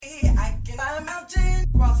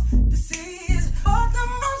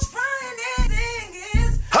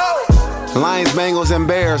Lions, Bengals, and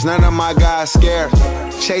Bears, none of my guys scared.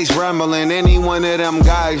 Chase rumbling, any one of them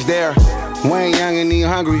guys there. Wayne Young and he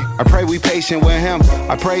hungry. I pray we patient with him.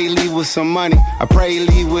 I pray he leave with some money. I pray he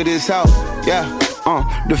leave with his health. Yeah.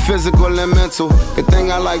 The physical and mental. The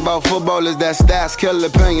thing I like about football is that stats kill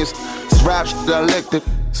opinions. It's rap shit I licked it.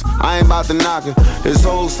 I ain't about to knock it. This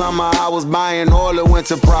whole summer I was buying all the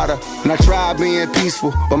winter Prada. And I tried being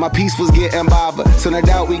peaceful, but my peace was getting bothered. So no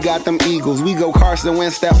doubt we got them Eagles. We go Carson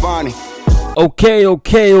Wentz, Stefani. Okay.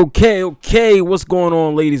 What's going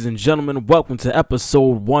on, ladies and gentlemen? Welcome to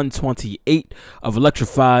episode 128 of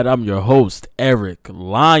Electrified. I'm your host, Eric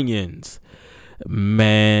Lyons.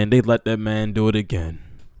 Man, they let that man do it again.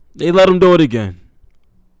 They let him do it again.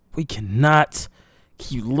 We cannot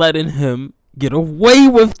keep letting him get away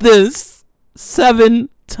with this 7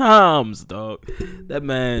 times, dog. That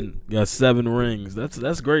man got 7 rings.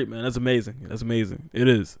 That's great, man. That's amazing. It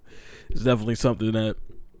is. It's definitely something that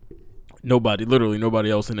literally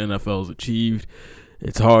nobody else in the NFL has achieved.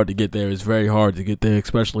 It's hard to get there. It's very hard to get there,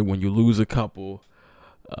 especially when you lose a couple.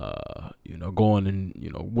 Going and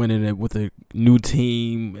winning it with a new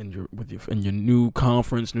team and your new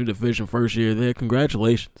conference, new division, first year there.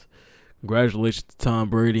 Congratulations to Tom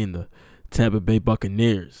Brady and the Tampa Bay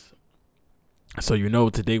Buccaneers. So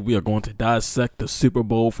today we are going to dissect the Super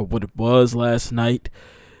Bowl for what it was last night.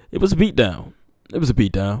 It was a beatdown.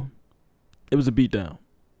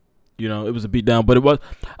 But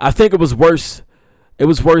I think it was worse. It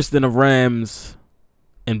was worse than the Rams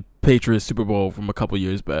and Patriots Super Bowl from a couple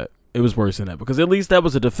years back. It was worse than that because at least that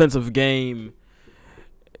was a defensive game.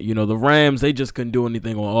 The Rams, they just couldn't do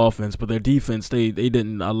anything on offense, but their defense, they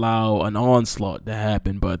didn't allow an onslaught to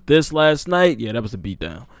happen. But this last night, that was a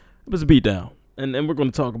beatdown. It was a beatdown. And we're going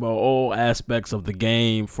to talk about all aspects of the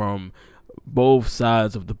game from both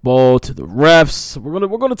sides of the ball to the refs. We're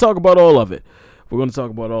going to talk about all of it. We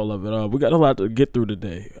got a lot to get through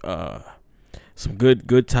today. Some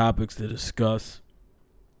good topics to discuss.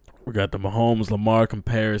 We got the Mahomes-Lamar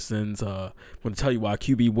comparisons. I'm going to tell you why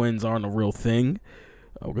QB wins aren't a real thing.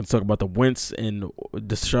 We're going to talk about the Wentz and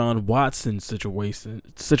Deshaun Watson situations.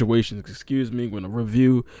 We're going to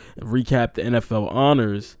review and recap the NFL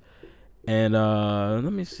honors. And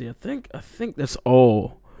let me see. I think that's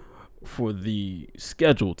all for the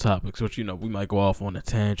scheduled topics, which, we might go off on a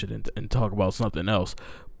tangent and talk about something else.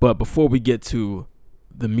 But before we get to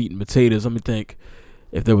the meat and potatoes, let me think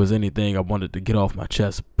if there was anything I wanted to get off my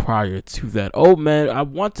chest prior to that. Oh, man, I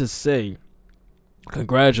want to say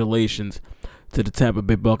congratulations to the Tampa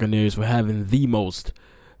Bay Buccaneers for having the most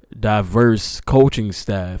diverse coaching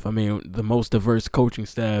staff. I mean, the most diverse coaching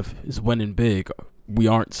staff is winning big. We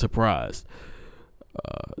aren't surprised.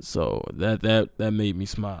 So that made me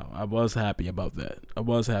smile. I was happy about that.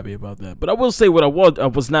 But I will say what I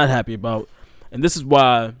was not happy about, and this is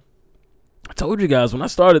why I told you guys when I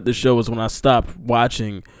started the show is when I stopped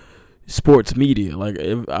watching sports media. Like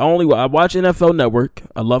I watch NFL Network.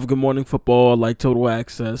 I love Good Morning Football. I like Total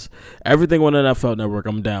Access. Everything on NFL Network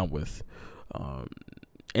I'm down with.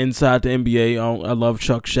 Inside the NBA, I love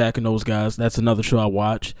Chuck, Shaq, and those guys. That's another show I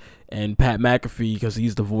watch. And Pat McAfee, because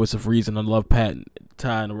he's the voice of reason. I love Pat,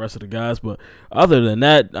 Ty, and the rest of the guys. But other than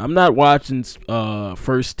that, I'm not watching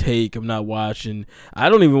First Take. I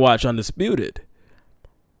don't even watch Undisputed.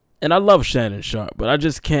 And I love Shannon Sharp, but I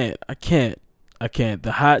just can't. I can't.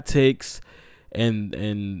 The hot takes and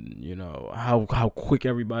how quick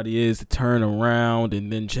everybody is to turn around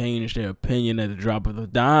and then change their opinion at the drop of a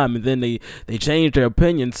dime, and then they change their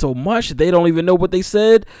opinion so much that they don't even know what they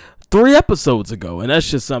said 3 episodes ago, and that's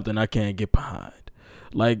just something I can't get behind.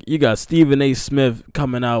 Like, you got Stephen A. Smith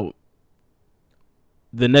coming out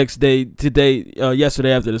the next day,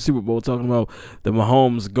 yesterday after the Super Bowl, talking about the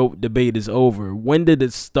Mahomes GOAT debate is over. When did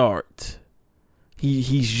it start?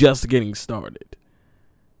 He's just getting started.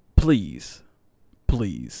 Please,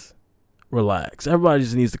 relax. Everybody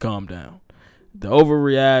just needs to calm down. The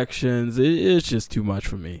overreactions, it's just too much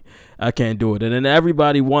for me. I can't do it. And then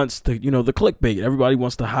everybody wants the clickbait. Everybody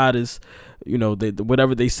wants the hottest,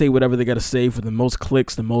 whatever they say, whatever they got to say for the most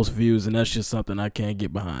clicks, the most views. And that's just something I can't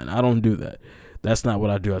get behind. I don't do that. That's not what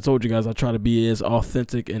I do. I told you guys I try to be as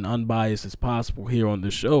authentic and unbiased as possible here on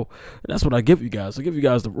this show. And that's what I give you guys. I give you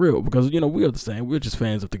guys the real because, we are the same. We're just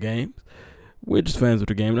fans of the game.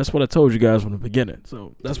 That's what I told you guys from the beginning.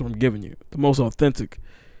 So that's what I'm giving you. The most authentic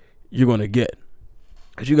you're going to get.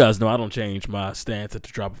 As you guys know, I don't change my stance at the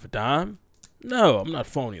drop of a dime. No, I'm not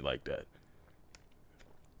phony like that.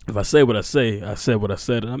 If I say what I say, I said what I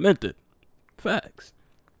said and I meant it. Facts.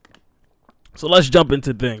 So let's jump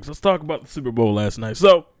into things. Let's talk about the Super Bowl last night.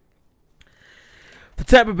 So The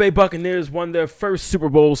Tampa Bay Buccaneers won their first Super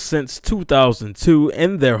Bowl since 2002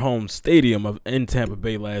 in their home stadium in Tampa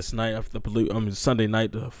Bay last night. Sunday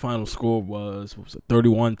night, the final score was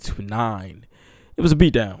 31-9. It was a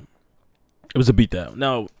beatdown.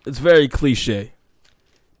 Now, it's very cliche,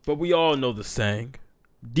 but we all know the saying: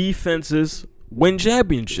 defenses win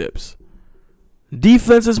championships.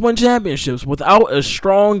 Without a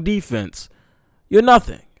strong defense, you're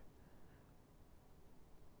nothing.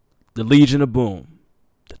 The Legion of Boom,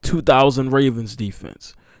 the 2000 Ravens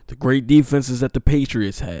defense, the great defenses that the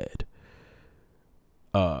Patriots had.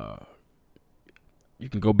 You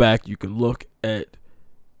can go back, you can look at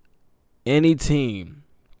any team.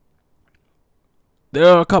 There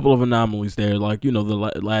are a couple of anomalies there, like, the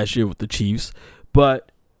last year with the Chiefs, but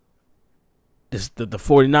the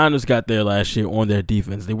 49ers got there last year on their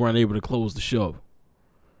defense. They weren't able to close the show.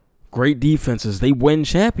 Great defenses, they win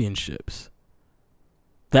championships.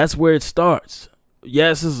 That's where it starts.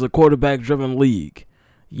 Yes, this is a quarterback-driven league.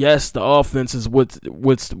 Yes, the offense is what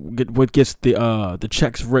gets the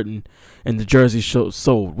checks written and the jerseys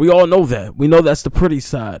sold. We all know that. We know that's the pretty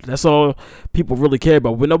side. That's all people really care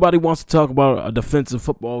about. But nobody wants to talk about a defensive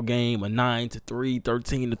football game, a 9-3,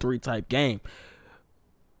 13-3 type game.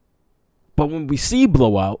 But when we see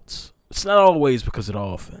blowouts, it's not always because of the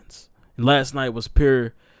offense. And last night was a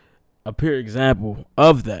pure example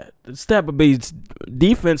of that. The Tampa Bay's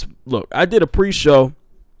defense. Look, I did a pre-show.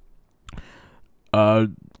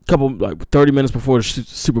 Couple 30 minutes before the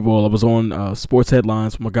Super Bowl. I was on Sports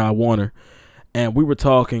Headlines with my guy Warner, and we were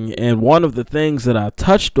talking. And one of the things that I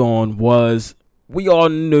touched on was we all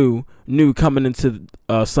knew coming into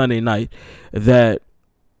Sunday night that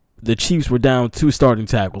the Chiefs were down 2 starting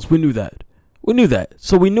tackles. We knew that.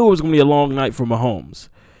 So we knew it was going to be a long night for Mahomes.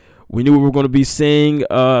 We knew we were going to be seeing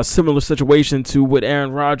a similar situation to what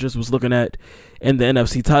Aaron Rodgers was looking at in the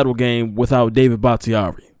NFC title game without David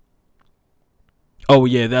Bakhtiari. Oh,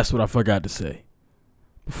 yeah, that's what I forgot to say.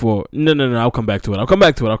 Before, no, I'll come back to it.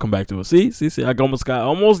 See, I almost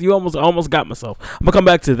got myself. I'm going to come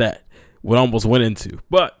back to that, what I almost went into.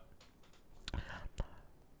 But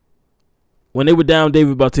when they were down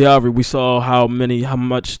David Bakhtiari, we saw how many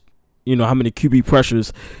QB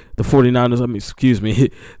pressures the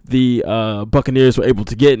 49ers, the Buccaneers were able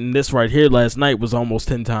to get. And this right here last night was almost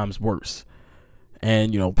 10 times worse.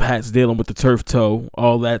 And, Pat's dealing with the turf toe.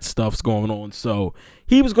 All that stuff's going on. So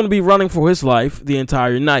he was going to be running for his life the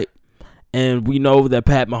entire night. And we know that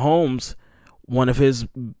Pat Mahomes, one of his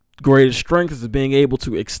greatest strengths is being able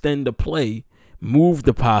to extend the play, move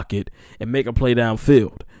the pocket, and make a play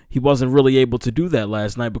downfield. He wasn't really able to do that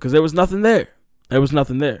last night because there was nothing there.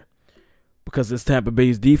 Because this Tampa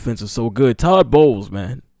Bay's defense is so good. Todd Bowles,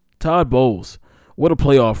 what a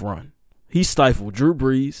playoff run. He stifled Drew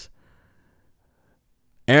Brees,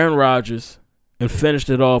 Aaron Rodgers, and finished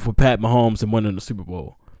it off with Pat Mahomes and winning the Super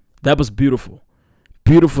Bowl. That was beautiful.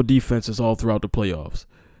 Beautiful defenses all throughout the playoffs.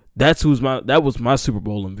 That was my Super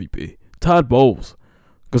Bowl MVP. Todd Bowles.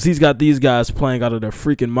 Because he's got these guys playing out of their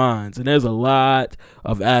freaking minds. And there's a lot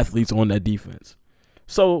of athletes on that defense.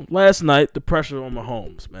 So last night, the pressure on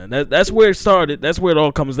Mahomes, man. That's where it started. That's where it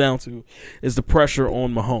all comes down to, is the pressure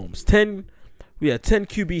on Mahomes. We had 10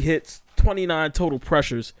 QB hits, 29 total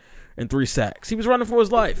pressures, and 3 sacks. He was running for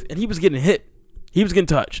his life, and he was getting hit. He was getting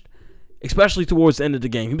touched, especially towards the end of the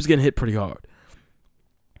game. He was getting hit pretty hard.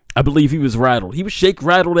 I believe he was rattled. He was shake,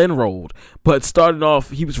 rattled, and rolled. But starting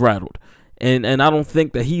off, he was rattled. And I don't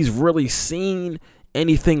think that he's really seen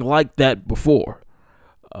anything like that before.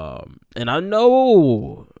 And I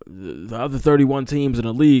know the other 31 teams in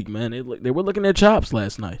the league, man, they were looking at chops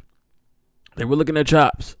last night. They were looking at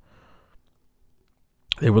chops.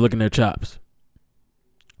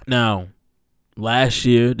 Now, last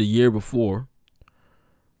year, the year before,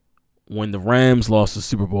 when the Rams lost the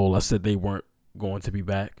Super Bowl, I said they weren't going to be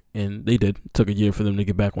back. And they did. It took a year for them to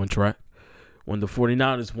get back on track. When the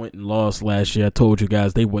 49ers went and lost last year, I told you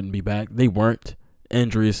guys they wouldn't be back. They weren't.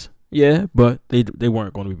 Injuries, yeah, but they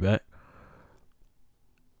weren't going to be back.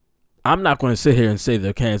 I'm not going to sit here and say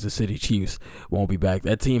the Kansas City Chiefs won't be back.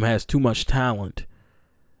 That team has too much talent.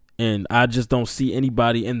 And I just don't see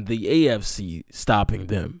anybody in the AFC stopping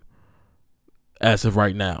them as of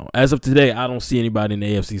right now. As of today, I don't see anybody in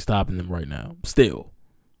the AFC stopping them right now.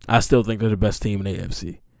 I still think they're the best team in the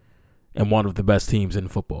AFC and one of the best teams in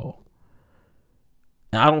football.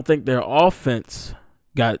 And I don't think their offense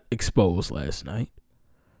got exposed last night.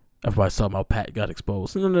 Everybody's talking about Pat got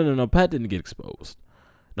exposed. No. Pat didn't get exposed.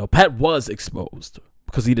 No, Pat was exposed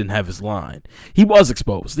because he didn't have his line. He was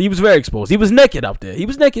exposed. He was very exposed. He was naked out there.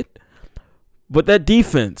 But that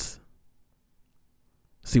defense,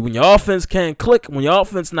 see, when your offense can't click, when your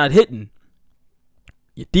offense not hitting,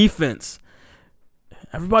 Your defense.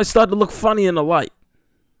 Everybody started to look funny in the light.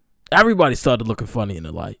 Everybody started looking funny in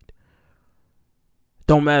the light.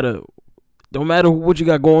 Don't matter what you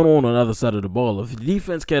got going on the other side of the ball. If the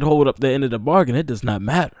defense can't hold up the end of the bargain, it does not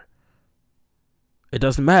matter. It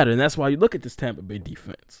doesn't matter, and that's why you look at this Tampa Bay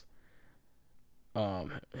defense.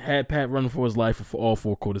 Had Pat running for his life for all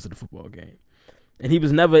 4 quarters of the football game. And he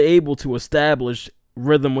was never able to establish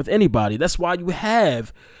rhythm with anybody. That's why you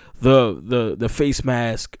have the face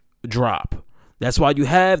mask drop. That's why you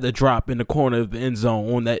have the drop in the corner of the end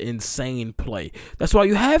zone on that insane play. That's why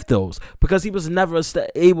you have those, because he was never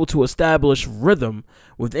able to establish rhythm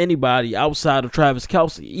with anybody outside of Travis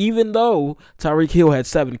Kelce. Even though Tyreek Hill had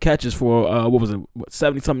 7 catches for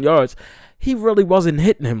 70-something yards, he really wasn't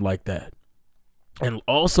hitting him like that. And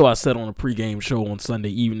also, I said on a pregame show on Sunday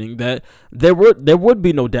evening that there would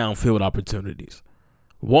be no downfield opportunities.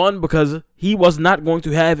 One, because he was not going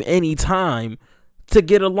to have any time to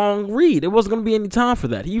get a long read. It wasn't going to be any time for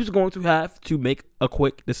that. He was going to have to make a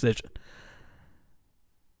quick decision.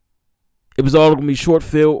 It was all going to be short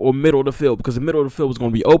field or middle of the field, because the middle of the field was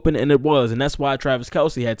going to be open, and it was. And that's why Travis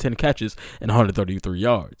Kelce had 10 catches and 133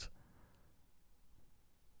 yards.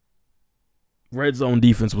 Red zone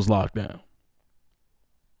defense was locked down.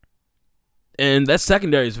 And that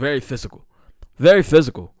secondary is very physical. Very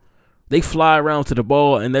physical. They fly around to the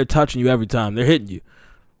ball, and they're touching you every time. They're hitting you.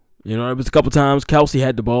 You know, it was a couple times Kelce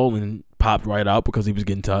had the ball and popped right out because he was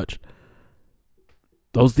getting touched.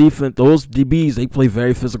 Those DBs, they play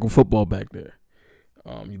very physical football back there.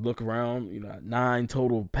 You look around, 9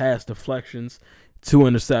 total pass deflections, 2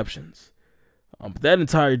 interceptions. But that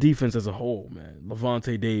entire defense as a whole, man,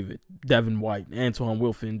 Levante David, Devin White,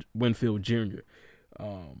 Antoine Winfield Jr.,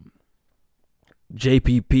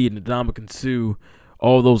 JPP and Ndamukong Suh,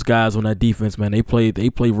 all those guys on that defense, man, they play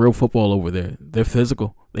real football over there. They're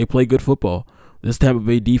physical. They play good football. This Tampa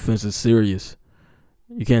Bay defense is serious.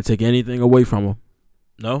 You can't take anything away from them.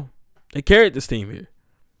 No. They carried this team here.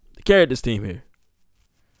 They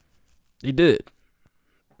did.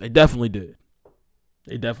 They definitely did.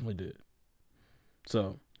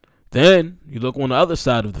 So, then you look on the other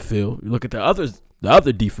side of the field. You look at the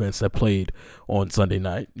other defense that played on Sunday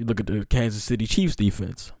night. You look at the Kansas City Chiefs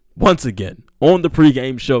defense. Once again, on the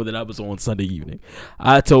pregame show that I was on Sunday evening,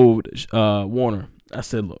 I told Warner, I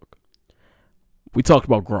said, look, we talked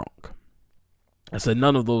about Gronk. I said,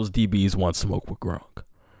 none of those DBs want smoke with Gronk.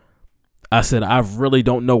 I said, I really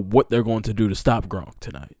don't know what they're going to do to stop Gronk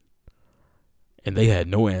tonight. And they had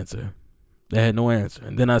no answer. And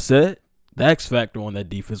then I said, the X factor on that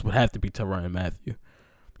defense would have to be Tyrann Mathieu.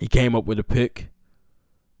 He came up with a pick.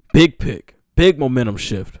 Big pick. Big momentum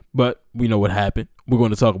shift. But we know what happened. We're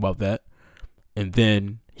going to talk about that. And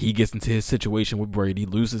then he gets into his situation with Brady,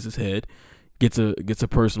 loses his head, gets a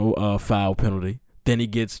personal foul penalty. Then he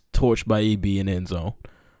gets torched by AB in the end zone.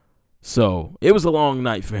 So it was a long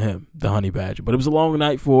night for him, the Honey Badger. But it was a long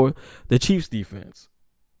night for the Chiefs defense.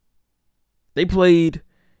 They played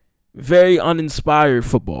very uninspired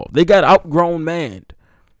football. They got outgrown manned.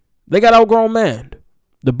 The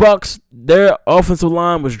Bucs, their offensive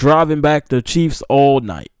line was driving back the Chiefs all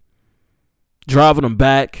night. Driving them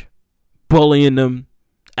back, bullying them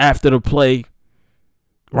after the play.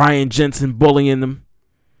 Ryan Jensen bullying them.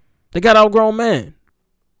 They got outgrown man.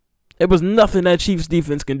 There was nothing that Chiefs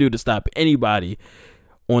defense can do to stop anybody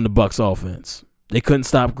on the Bucs offense. They couldn't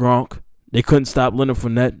stop Gronk. They couldn't stop Leonard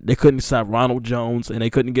Fournette. They couldn't stop Ronald Jones, and they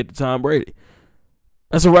couldn't get to Tom Brady.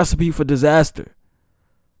 That's a recipe for disaster.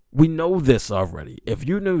 We know this already. If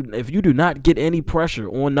you do not get any pressure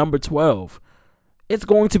on number 12, it's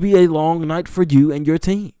going to be a long night for you and your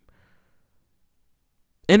team.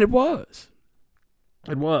 And it was.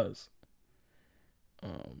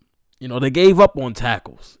 They gave up on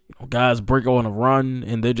tackles. Guys break on a run,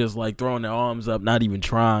 and they're just like throwing their arms up, not even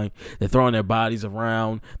trying. They're throwing their bodies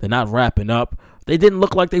around. They're not wrapping up. They didn't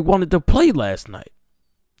look like they wanted to play last night,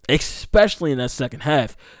 especially in that second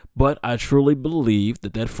half. But I truly believe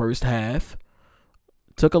that first half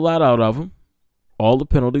took a lot out of them. All the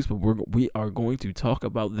penalties, but we are going to talk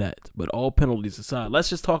about that. But all penalties aside, let's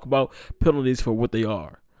just talk about penalties for what they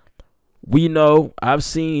are. We know, I've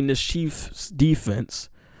seen this Chiefs defense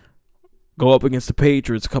go up against the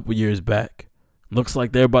Patriots a couple years back. Looks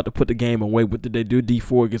like they're about to put the game away. What did they do?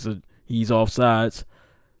 D4 he's offsides.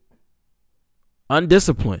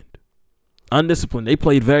 Undisciplined. They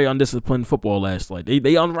played very undisciplined football last night.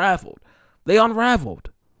 They unraveled. They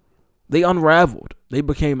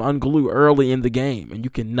became unglued early in the game, and you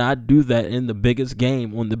cannot do that in the biggest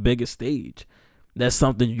game on the biggest stage. That's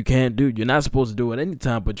something you can't do. You're not supposed to do it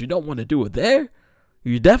anytime, but you don't want to do it there.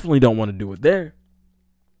 You definitely don't want to do it there.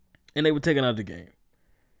 And they were taken out of the game.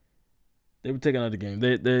 They were taking out the game.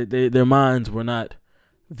 Their minds were not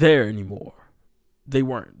there anymore. They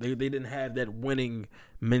weren't. They didn't have that winning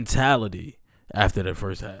mentality after that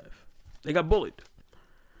first half. They got bullied.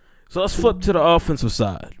 So let's flip to the offensive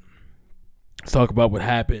side. Let's talk about what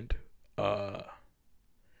happened. Let's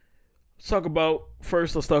talk about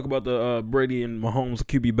the Brady and Mahomes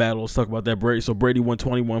QB battle. Let's talk about that. Brady won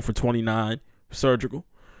 21 for 29, surgical,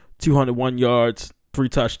 201 yards, 3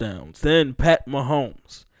 touchdowns. Then Pat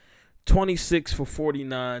Mahomes, 26 for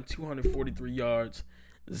 49, 243 yards,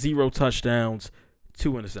 0 touchdowns,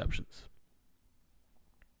 2 interceptions.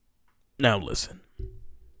 Now listen.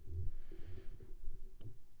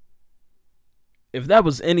 If that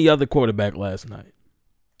was any other quarterback last night,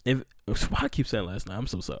 why I keep saying last night? I'm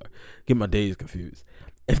so sorry. Get my days confused.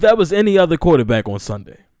 If that was any other quarterback on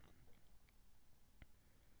Sunday,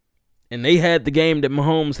 and they had the game that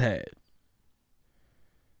Mahomes had,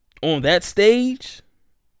 on that stage,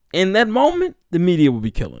 in that moment, the media would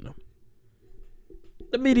be killing them.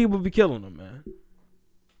 The media would be killing them, man.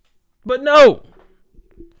 But no.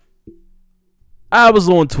 I was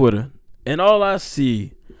on Twitter, and all I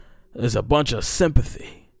see is a bunch of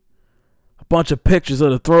sympathy. A bunch of pictures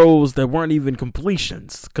of the throws that weren't even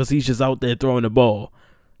completions, because he's just out there throwing the ball,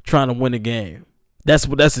 trying to win a game. That's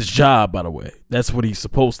his job, by the way. That's what he's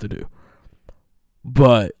supposed to do.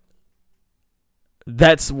 But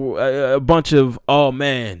that's a bunch of, oh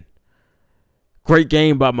man, great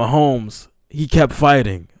game by Mahomes. He kept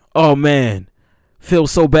fighting. Oh man, feel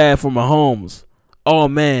so bad for Mahomes. Oh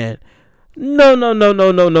man. No.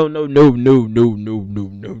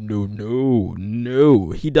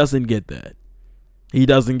 He doesn't get that. He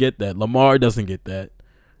doesn't get that. Lamar doesn't get that.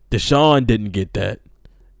 Deshaun didn't get that.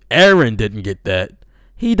 Aaron didn't get that.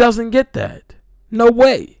 He doesn't get that. No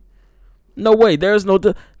way. No way. There's no...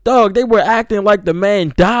 Dog, they were acting like the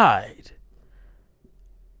man died.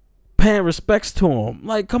 Paying respects to him.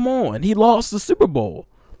 Like, come on. He lost the Super Bowl.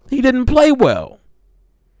 He didn't play well.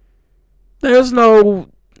 There's no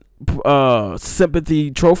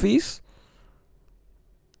sympathy trophies.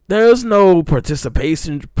 There's no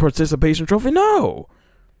participation trophy. No.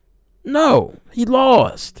 He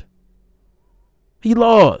lost.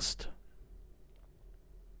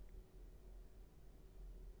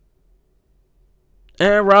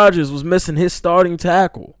 Aaron Rodgers was missing his starting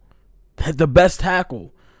tackle, the best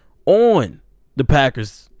tackle on the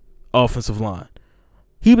Packers offensive line.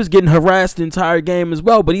 He was getting harassed the entire game as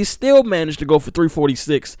well, but he still managed to go for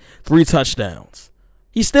 346, 3 touchdowns.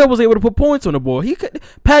 He still was able to put points on the board.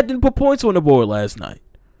 Pat didn't put points on the board last night.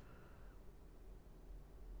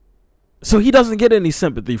 So he doesn't get any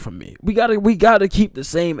sympathy from me. We gotta keep the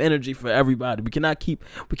same energy for everybody. We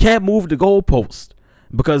can't move the goalpost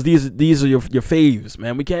because these are your faves,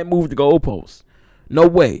 man. We can't move the goalpost. No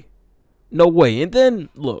way. And then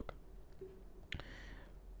look,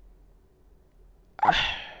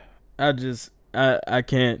 I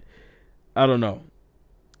can't. I don't know.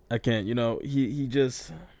 I can't. He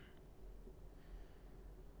just.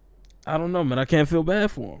 I don't know, man. I can't feel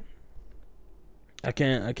bad for him. I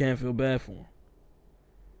can't feel bad for him.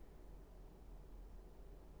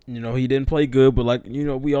 He didn't play good, but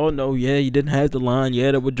we all know, yeah, he didn't have the line.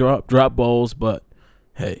 Yeah, that would drop balls, but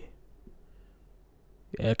hey.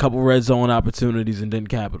 Yeah, a couple red zone opportunities and didn't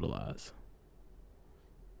capitalize.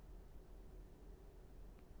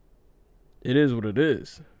 It is what it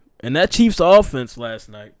is. And that Chiefs offense last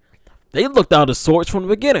night, they looked out of sorts from the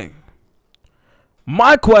beginning.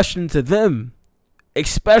 My question to them,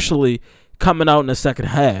 especially coming out in the second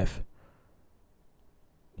half,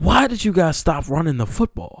 why did you guys stop running the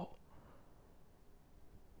football?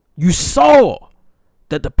 You saw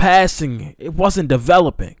that the passing, it wasn't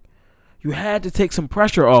developing. You had to take some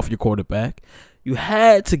pressure off your quarterback. You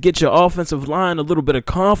had to get your offensive line a little bit of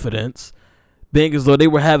confidence, being as though they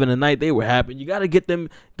were having a night they were having. You got to get them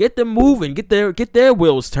moving, get their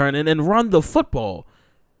wheels turning, and run the football.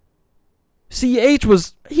 CH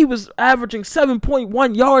was averaging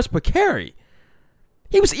 7.1 yards per carry.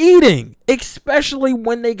 He was eating, especially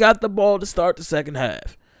when they got the ball to start the second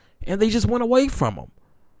half, and they just went away from him.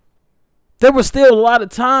 There was still a lot of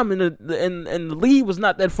time, and the lead was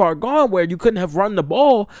not that far gone where you couldn't have run the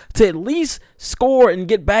ball to at least score and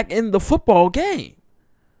get back in the football game.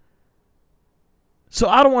 So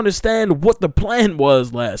I don't understand what the plan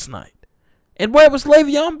was last night. And where was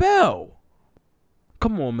Le'Veon Bell?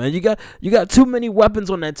 Come on, man. You got too many weapons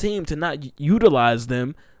on that team to not utilize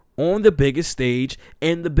them on the biggest stage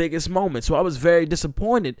in the biggest moment. So I was very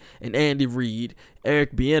disappointed in Andy Reid,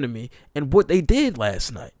 Eric Bieniemy, and what they did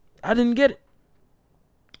last night. I didn't get it.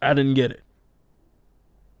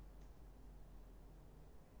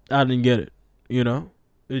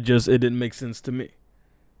 It didn't make sense to me.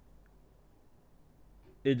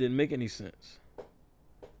 It didn't make any sense.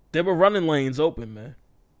 There were running lanes open, man.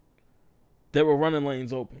 There were running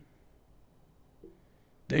lanes open.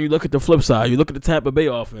 Then you look at the flip side. You look at the Tampa Bay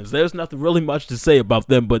offense. There's nothing really much to say about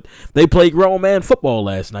them, but they played grown man football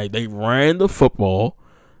last night. They ran the football.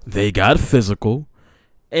 They got physical.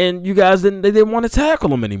 And you guys they didn't want to tackle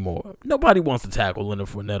them anymore. Nobody wants to tackle Leonard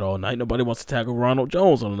Fournette all night. Nobody wants to tackle Ronald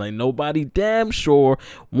Jones all night. Nobody damn sure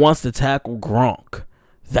wants to tackle Gronk.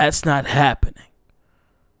 That's not happening.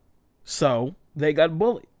 So they got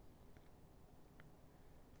bullied.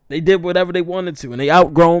 They did whatever they wanted to, and they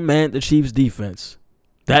outgrown man the Chiefs defense.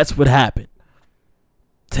 That's what happened.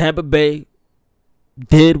 Tampa Bay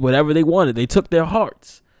did whatever they wanted. They took their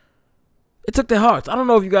hearts. It took their hearts. I don't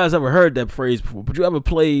know if you guys ever heard that phrase before, but you ever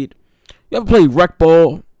played rec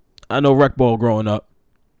ball? I know rec ball growing up.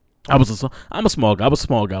 I'm a small guy. I was a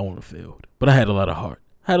small guy on the field, but I had a lot of heart.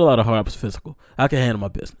 I was physical. I could handle my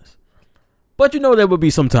business. But there would be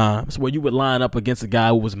some times where you would line up against a guy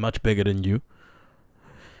who was much bigger than you.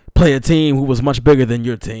 Play a team who was much bigger than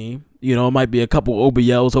your team. It might be a couple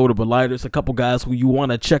OBLs, older Beliters, a couple guys who you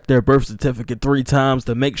want to check their birth certificate 3 times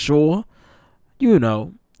to make sure.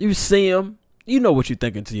 You see them. You know what you're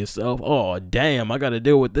thinking to yourself. Oh, damn, I got to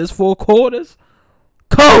deal with this 4 quarters?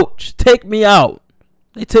 Coach, take me out.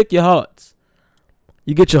 They take your hearts.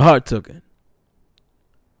 You get your heart taken.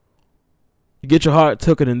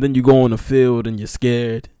 And then you go on the field and you're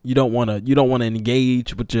scared. You don't want to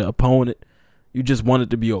engage with your opponent. You just want it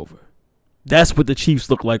to be over. That's what the Chiefs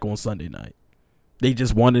look like on Sunday night. They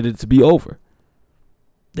just wanted it to be over.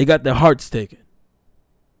 They got their hearts taken.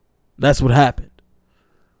 That's what happened.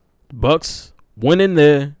 The Bucs went in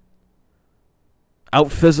there,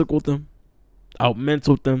 out-physicaled them,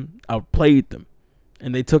 out-mentaled them, outplayed them,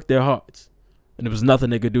 and they took their hearts. And there was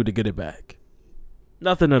nothing they could do to get it back.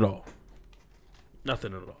 Nothing at all.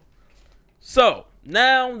 Nothing at all. So,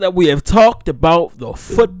 now that we have talked about the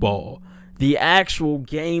football, the actual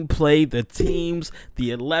gameplay, the teams,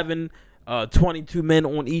 the 22 men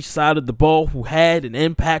on each side of the ball who had an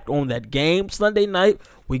impact on that game Sunday night,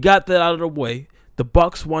 we got that out of the way. The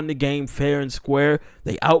Bucs won the game fair and square.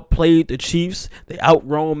 They outplayed the Chiefs. They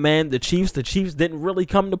outrun man the Chiefs. The Chiefs didn't really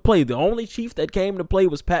come to play. The only Chief that came to play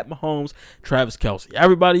was Pat Mahomes, Travis Kelce.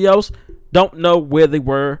 Everybody else don't know where they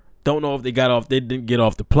were. Don't know if they didn't get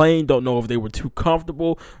off the plane. Don't know if they were too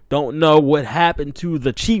comfortable. Don't know what happened to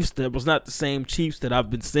the Chiefs. That was not the same Chiefs that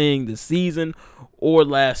I've been seeing this season or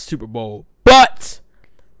last Super Bowl. But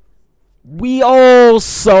we all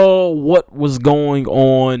saw what was going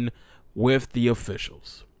on with the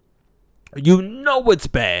officials. It's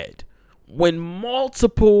bad when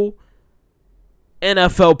multiple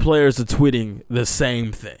NFL players are tweeting the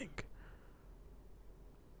same thing.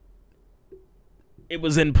 It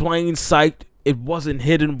was in plain sight. It wasn't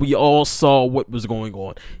hidden. We all saw what was going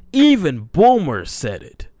on. Even Boomer said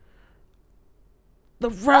it. The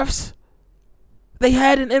refs, they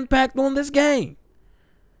had an impact on this game.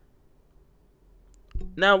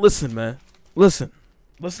 Now listen, man. Listen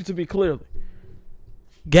to me clearly.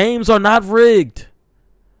 Games are not rigged.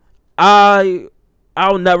 I'll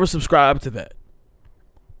never subscribe to that.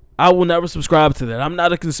 I will never subscribe to that. I'm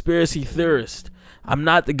not a conspiracy theorist. I'm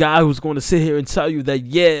not the guy who's going to sit here and tell you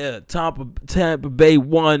that, Tampa Bay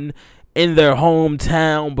won in their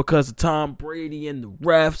hometown because of Tom Brady and the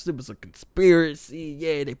refs. It was a conspiracy.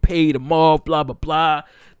 Yeah, they paid them off, blah, blah, blah.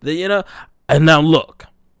 And now look,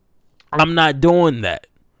 I'm not doing that.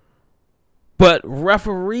 But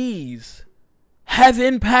referees have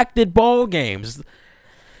impacted ball games.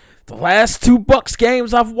 The last 2 Bucs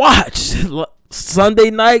games I've watched,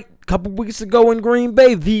 Sunday night, a couple weeks ago in Green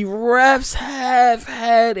Bay, the refs have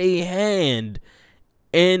had a hand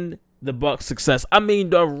in the Bucs' success. I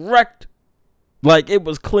mean, direct, like it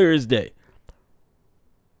was clear as day.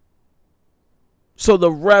 So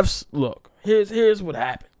the refs, look, here's what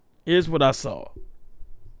happened. Here's what I saw.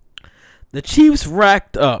 The Chiefs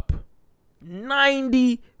racked up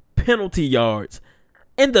 90 penalty yards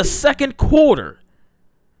in the second quarter.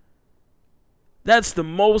 That's the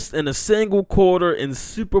most in a single quarter in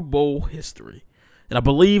Super Bowl history. And I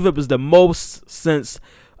believe it was the most since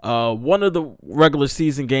one of the regular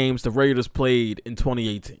season games the Raiders played in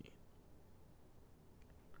 2018.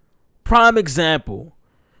 Prime example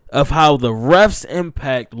of how the refs'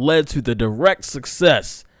 impact led to the direct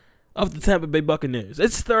success of the Tampa Bay Buccaneers.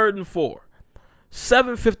 It's 3rd and 4.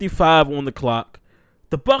 7:55 on the clock.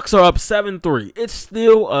 The Bucs are up 7-3. It's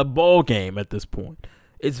still a ball game at this point.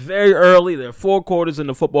 It's very early. There are 4 quarters in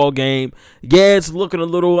the football game. Yeah, it's looking a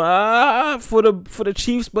little for the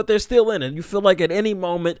Chiefs, but they're still in it. You feel like at any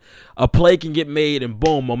moment a play can get made and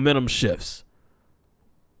boom, momentum shifts.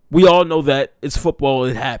 We all know that it's football.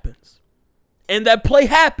 It happens. And that play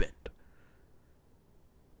happened.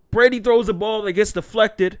 Brady throws a ball that gets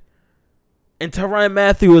deflected. And Tyrann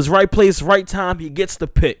Mathieu is right place, right time. He gets the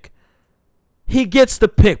pick.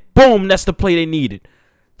 Boom, that's the play they needed.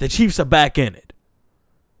 The Chiefs are back in it.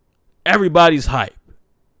 Everybody's hype.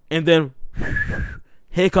 And then,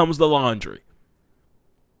 here comes the laundry.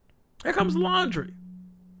 And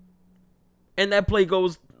that play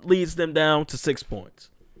leads them down to 6 points.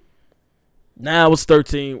 Now it's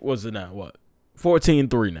 13. What's it now? What?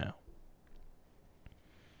 14-3 now.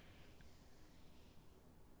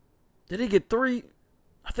 Did they get 3?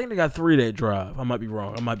 I think they got 3 that drive. I might be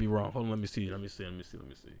wrong. Hold on, let me see.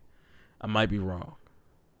 I might be wrong.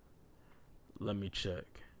 Let me check.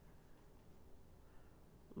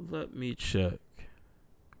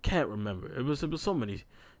 Can't remember. It was so much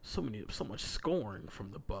scoring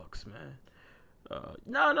from the Bucks, man.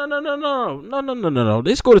 No.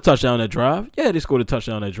 They scored a touchdown that drive. Yeah, they scored a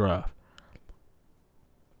touchdown that drive.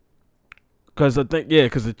 Because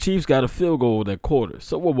the Chiefs got a field goal that quarter.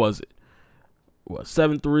 So what was it?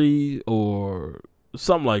 7-3 or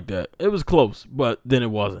something like that. It was close, but then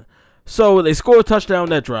it wasn't. So they scored a touchdown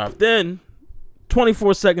that drive. Then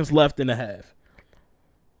 24 seconds left in the half.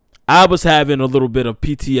 I was having a little bit of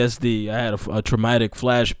PTSD. I had a traumatic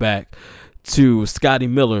flashback to Scotty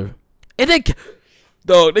Miller. And they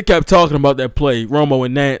kept talking about that play. Romo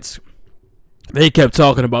and Nance. They kept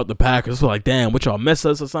talking about the Packers. Like, damn, what y'all miss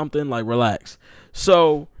us or something? Like, relax.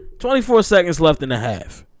 So, 24 seconds left in the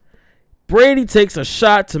half. Brady takes a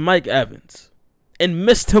shot to Mike Evans and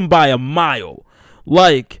missed him by a mile.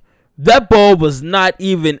 Like, that ball was not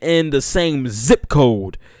even in the same zip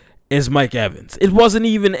code as Mike Evans. It wasn't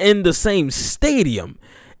even in the same stadium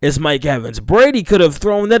as Mike Evans. Brady could have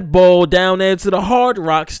thrown that ball down there to the Hard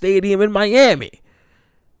Rock Stadium in Miami.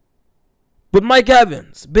 But Mike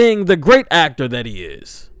Evans, being the great actor that he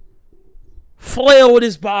is, flailed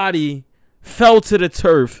his body, fell to the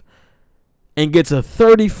turf, and gets a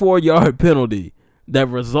 34-yard penalty that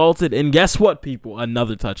resulted in, guess what, people?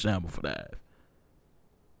 Another touchdown before that.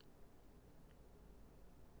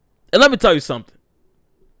 And let me tell you something.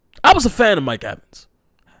 I was a fan of Mike Evans.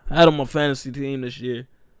 I had him on my fantasy team this year.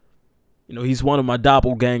 You know, he's one of my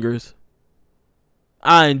doppelgangers.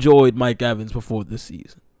 I enjoyed Mike Evans before this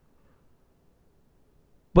season.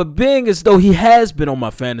 But being as though he has been on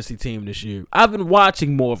my fantasy team this year, I've been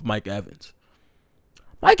watching more of Mike Evans.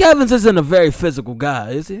 Mike Evans isn't a very physical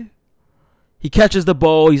guy, is he? He catches the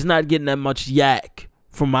ball. He's not getting that much yak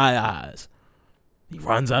from my eyes. He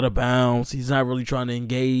runs out of bounds. He's not really trying to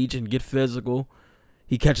engage and get physical.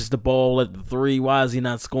 He catches the ball at the 3. Why is he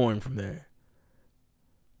not scoring from there?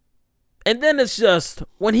 And then it's just,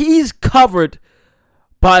 when he's covered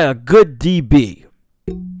by a good DB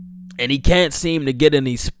and he can't seem to get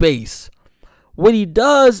any space, what he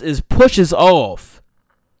does is pushes off.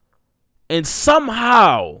 And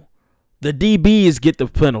somehow the DBs get the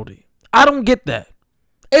penalty. I don't get that.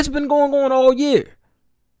 It's been going on all year.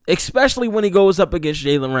 Especially when he goes up against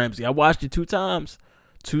Jalen Ramsey. I watched it 2 times.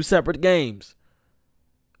 2 separate games.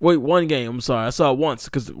 Wait, 1 game. I'm sorry. I saw it once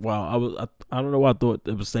because I don't know why I thought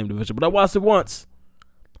it was the same division, but I watched it once.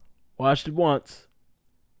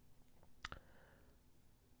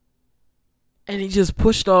 And he just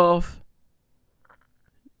pushed off.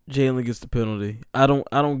 Jalen gets the penalty. I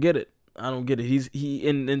don't get it.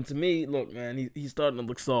 And to me, look, man, he's starting to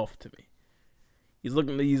look soft to me. He's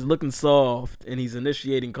looking soft, and he's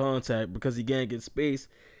initiating contact because he can't get space.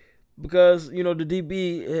 Because, you know, the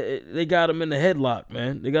DB, they got him in the headlock,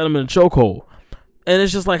 man. They got him in a chokehold. And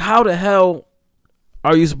it's just like, how the hell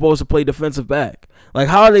are you supposed to play defensive back? Like,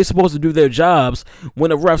 how are they supposed to do their jobs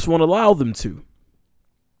when the refs won't allow them to?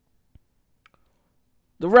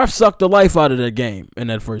 The refs sucked the life out of that game in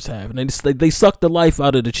that first half, and they sucked the life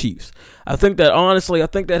out of the Chiefs. I think that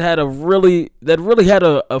really had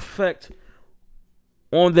a effect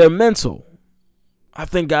on their mental. I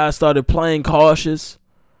think guys started playing cautious.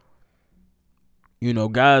 You know,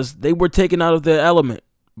 guys, they were taken out of their element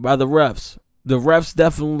by the refs. The refs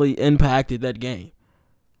definitely impacted that game,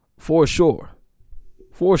 for sure.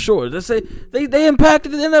 They say they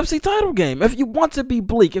impacted the NFC title game. If you want to be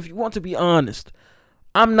bleak, if you want to be honest.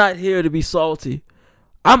 I'm not here to be salty.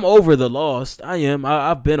 I'm over the loss. I am.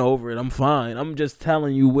 I've been over it. I'm fine. I'm just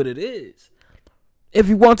telling you what it is. If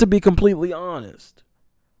you want to be completely honest.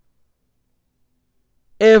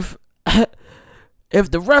 If the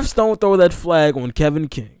refs don't throw that flag on Kevin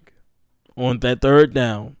King on that third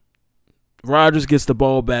down. Rodgers gets the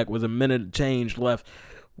ball back with a minute of change left.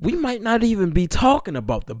 We might not even be talking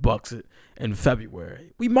about the Bucks in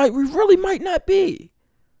February. We really might not be.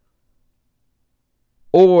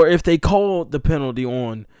 Or if they called the penalty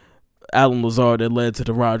on Allen Lazard that led to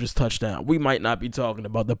the Rodgers touchdown, we might not be talking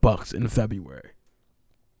about the Bucks in February.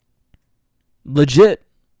 Legit.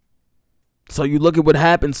 So you look at what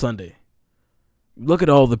happened Sunday. Look at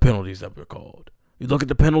all the penalties that were called. You look at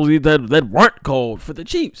the penalties that weren't called for the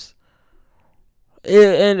Chiefs.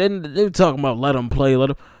 And they were talking about let them play.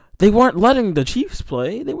 They weren't letting the Chiefs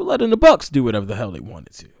play. They were letting the Bucks do whatever the hell they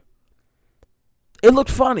wanted to. It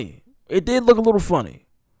looked funny. It did look a little funny.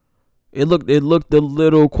 It looked a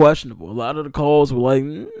little questionable. A lot of the calls were like,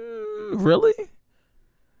 really?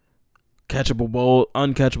 Catchable ball,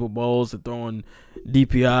 uncatchable balls, they're throwing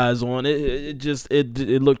DPIs on.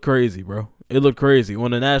 It looked crazy, bro. It looked crazy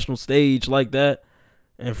on a national stage like that,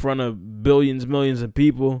 in front of millions of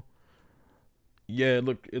people. Yeah, it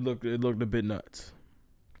looked a bit nuts.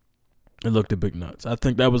 It looked a bit nuts. I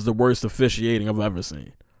think that was the worst officiating I've ever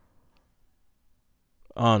seen.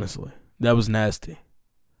 Honestly, that was nasty.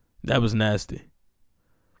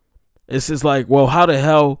 It's just like, well, how the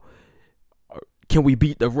hell can we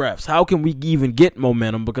beat the refs? How can we even get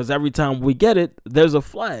momentum? Because every time we get it, there's a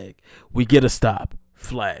flag. We get a stop,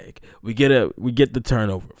 flag. We get the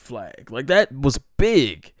turnover, flag. Like, that was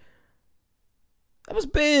big.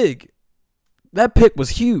 That pick was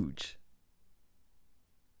huge.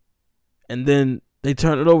 And then they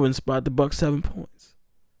turn it over and spot the Bucks 7 points.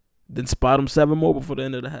 Then spot them 7 more before the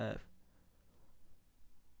end of the half.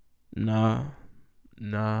 Nah.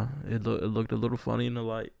 It looked a little funny in the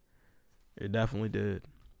light. It definitely did.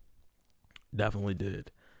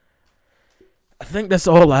 I think that's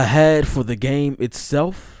all I had for the game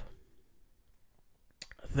itself.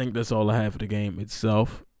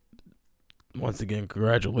 Once again,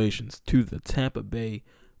 congratulations to the Tampa Bay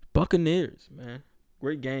Buccaneers, man.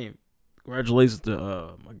 Great game. Congratulations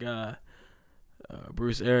to my guy,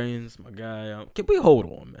 Bruce Arians, my guy. Can we hold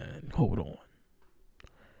on, man? Hold on.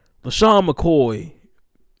 LaShawn McCoy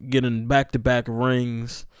getting back-to-back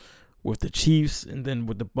rings with the Chiefs and then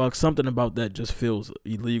with the Bucks. Something about that just feels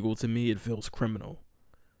illegal to me. It feels criminal.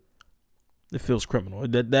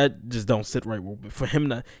 That just don't sit right with me. For him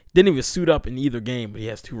to didn't even suit up in either game, but he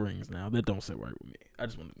has 2 rings now. That don't sit right with me. I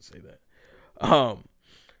just wanted to say that.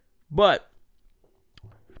 But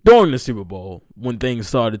during the Super Bowl, when things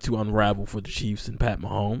started to unravel for the Chiefs and Pat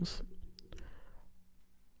Mahomes,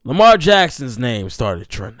 Lamar Jackson's name started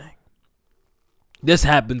trending. This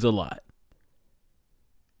happens a lot.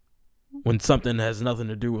 When something has nothing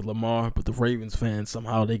to do with Lamar, but the Ravens fans,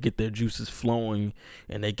 somehow they get their juices flowing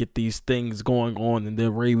and they get these things going on in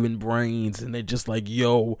their Raven brains and they're just like,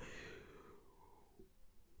 yo,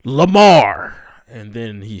 Lamar. And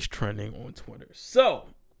then he's trending on Twitter. So,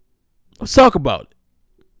 let's talk about it.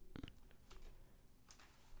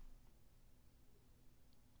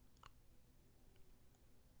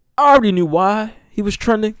 I already knew why he was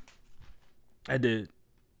trending. I did.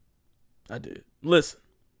 Listen.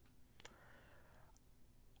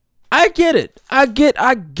 I get it. I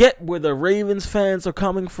get where the Ravens fans are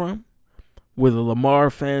coming from. Where the Lamar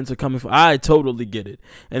fans are coming from. I totally get it.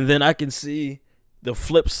 And then I can see the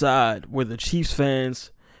flip side where the Chiefs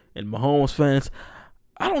fans and Mahomes fans,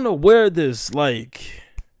 I don't know where this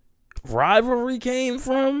rivalry came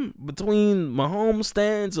from between Mahomes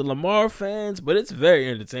fans and Lamar fans, but it's very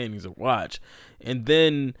entertaining to watch. And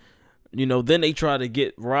then then they try to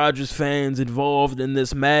get Rodgers fans involved in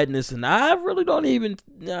this madness, and I really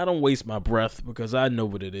I don't waste my breath because I know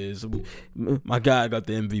what it is. My guy got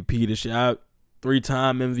the MVP this year.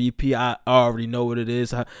 3-time MVP. I already know what it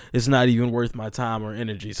is. It's not even worth my time or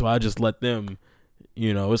energy, so I just let them,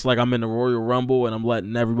 it's like I'm in the Royal Rumble and I'm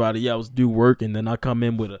letting everybody else do work, and then I come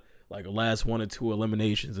in with a last 1 or 2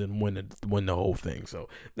 eliminations and win the whole thing. So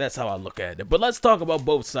that's how I look at it. But let's talk about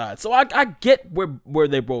both sides. So I get where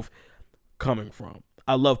they both coming from.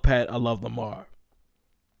 I love Pat. I love Lamar.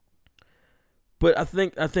 But I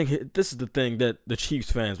think this is the thing that the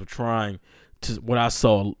Chiefs fans were trying to, what I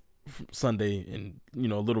saw Sunday and,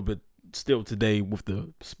 a little bit still today with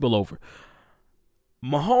the spillover.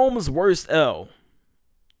 Mahomes' worst L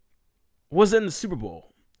was in the Super Bowl.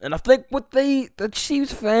 And I think what the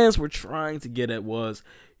Chiefs fans were trying to get at was,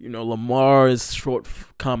 Lamar's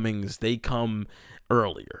shortcomings, they come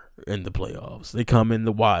earlier in the playoffs. They come in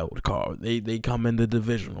the wild card. They come in the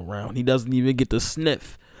divisional round. He doesn't even get to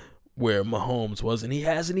sniff where Mahomes was, and he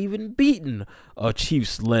hasn't even beaten a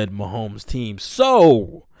Chiefs-led Mahomes team.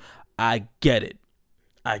 So, I get it.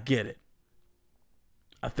 I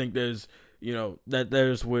think there's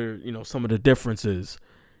there's where, some of the differences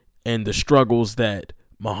and the struggles that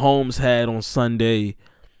Mahomes had on Sunday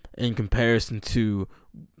in comparison to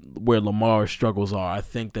where Lamar's struggles are. I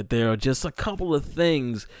think that there are just a couple of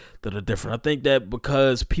things that are different. I think that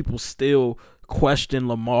because people still question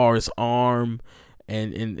Lamar's arm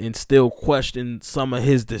and still question some of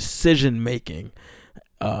his decision making,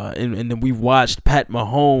 and then we've watched Pat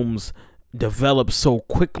Mahomes develop so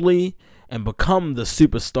quickly and become the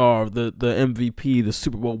superstar, the MVP, the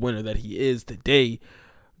Super Bowl winner that he is today,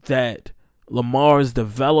 that Lamar's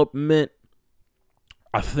development,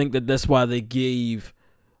 I think that's why they gave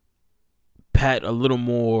Pat a little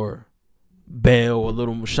more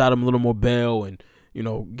bail, shot him a little more bail, and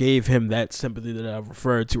gave him that sympathy that I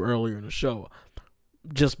referred to earlier in the show.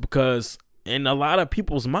 Just because in a lot of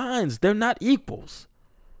people's minds, they're not equals.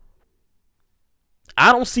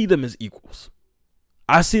 I don't see them as equals.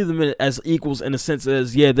 I see them as equals in the sense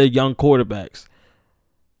as, yeah, they're young quarterbacks.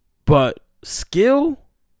 But skill,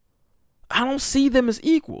 I don't see them as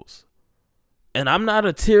equals. And I'm not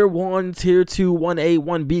a tier 1, tier 2, 1A,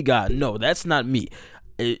 1B guy. No, that's not me.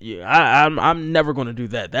 I'm never going to do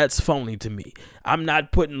that. That's phony to me. I'm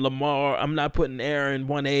not putting Aaron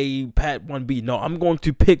 1A, Pat 1B. No, I'm going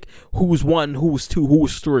to pick who's 1, who's 2,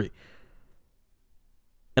 who's 3.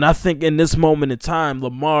 And I think in this moment in time,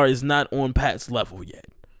 Lamar is not on Pat's level yet.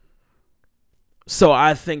 So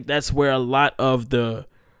I think that's where a lot of the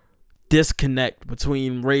disconnect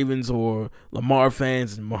between Ravens or Lamar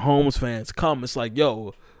fans and Mahomes fans come. It's like,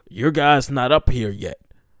 yo, your guy's not up here yet,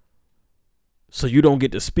 so you don't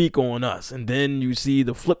get to speak on us. And then you see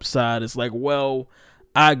the flip side. It's like, well,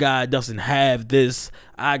 our guy doesn't have this,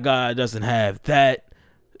 our guy doesn't have that,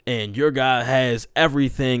 and your guy has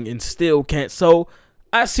everything and still can't. So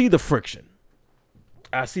I see the friction.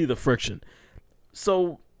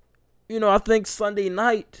 So, I think Sunday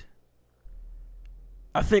night,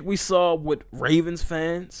 I think we saw what Ravens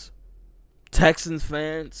fans, Texans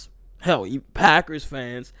fans, hell, Packers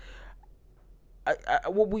fans,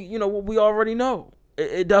 what we already know.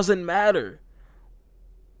 It doesn't matter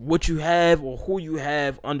what you have or who you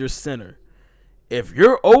have under center. If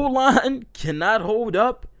your O-line cannot hold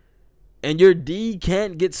up and your D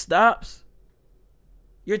can't get stops,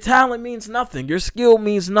 your talent means nothing. Your skill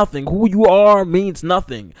means nothing. Who you are means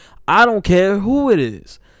nothing. I don't care who it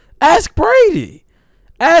is. Ask Brady.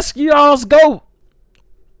 Ask y'all's GOAT.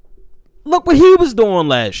 Look what he was doing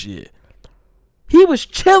last year. He was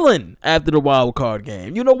chilling after the wild card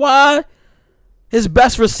game. You know why? His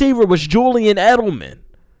best receiver was Julian Edelman.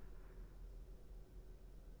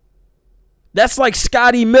 That's like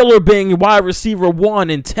Scotty Miller being wide receiver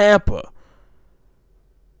 1 in Tampa.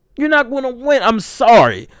 You're not going to win. I'm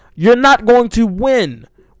sorry. You're not going to win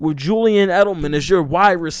with Julian Edelman as your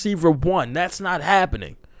wide receiver 1. That's not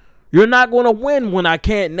happening. You're not going to win when I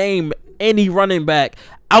can't name any running back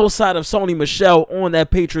outside of Sony Michel on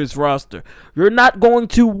that Patriots roster. You're not going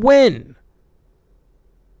to win.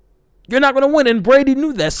 You're not going to win. And Brady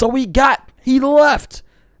knew that. So he left.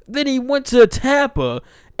 Then he went to Tampa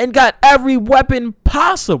and got every weapon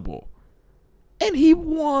possible. And he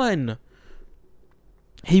won.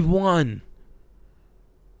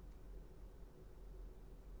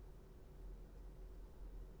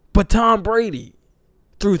 But Tom Brady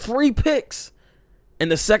threw 3 picks in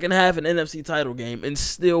the second half of an NFC title game and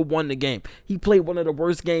still won the game. He played one of the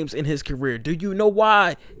worst games in his career. Do you know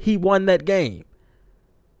why he won that game?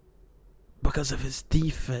 Because of his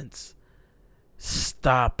defense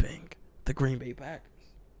stopping the Green Bay Packers.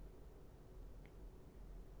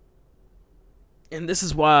 And this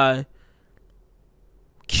is why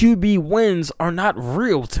QB wins are not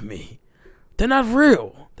real to me. They're not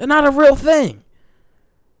real. They're not a real thing.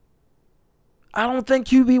 I don't think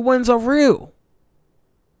QB wins are real.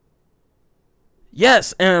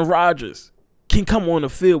 Yes, Aaron Rodgers can come on the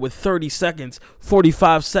field with 30 seconds,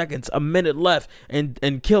 45 seconds, a minute left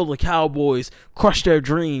and kill the Cowboys, crush their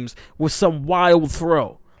dreams with some wild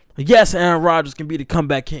throw. Yes, Aaron Rodgers can be the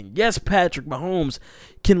comeback king. Yes, Patrick Mahomes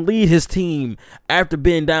can lead his team after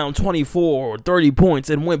being down 24 or 30 points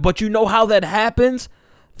and win. But you know how that happens?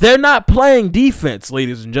 They're not playing defense,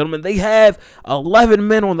 ladies and gentlemen. They have 11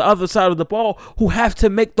 men on the other side of the ball who have to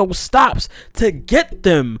make those stops to get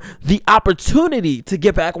them the opportunity to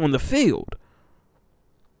get back on the field.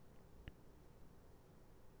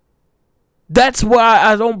 That's why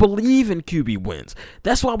I don't believe in QB wins.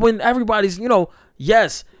 That's why when everybody's,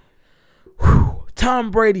 yes, Tom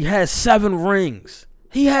Brady has 7 rings.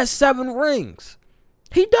 He has 7 rings.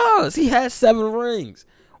 He does. He has 7 rings.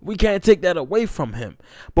 We can't take that away from him.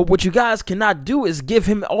 But what you guys cannot do is give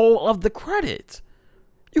him all of the credit.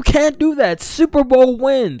 You can't do that. Super Bowl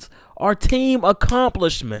wins are team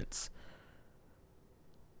accomplishments.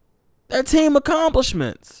 They're team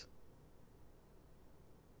accomplishments.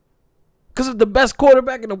 Because if the best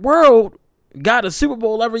quarterback in the world got a Super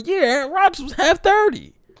Bowl every year, Aaron Rodgers would have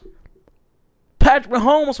 30. Patrick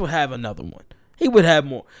Mahomes would have another one. He would have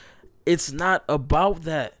more. It's not about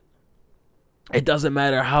that. It doesn't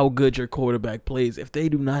matter how good your quarterback plays. If they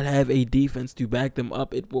do not have a defense to back them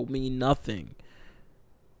up, it will mean nothing.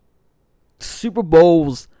 Super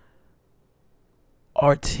Bowls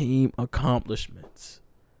are team accomplishments.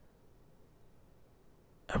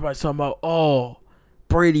 Everybody's talking about, oh,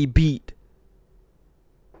 Brady beat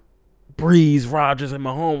Breeze, Rodgers, and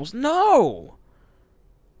Mahomes. No,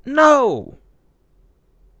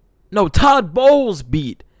 Todd Bowles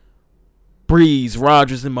beat Breeze,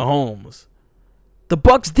 Rodgers, and Mahomes. The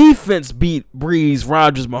Bucs defense beat Breeze,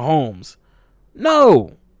 Rodgers, Mahomes.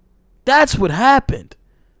 No, that's what happened.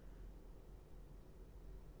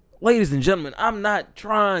 Ladies and gentlemen, I'm not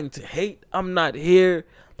trying to hate. I'm not here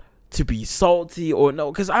to be salty or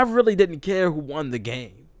no, because I really didn't care who won the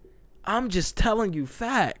game. I'm just telling you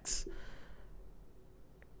facts.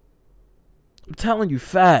 I'm telling you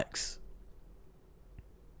facts.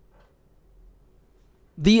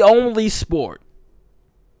 The only sport.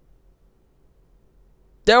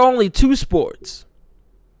 There are only two sports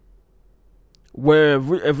where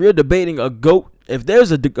if you're debating a GOAT, if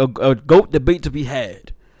there's a GOAT debate to be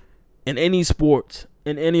had in any sport,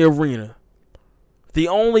 in any arena, the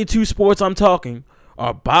only two sports I'm talking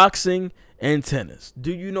are boxing and tennis.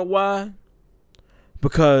 Do you know why?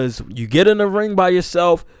 Because you get in the ring by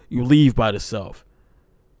yourself, you leave by yourself.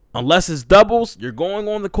 Unless it's doubles, you're going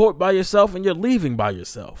on the court by yourself and you're leaving by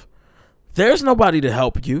yourself. There's nobody to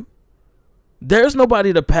help you. There's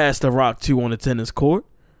nobody to pass the rock to on the tennis court.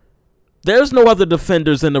 There's no other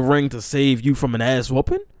defenders in the ring to save you from an ass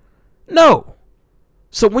whooping. No.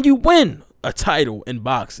 So when you win a title in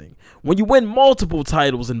boxing, when you win multiple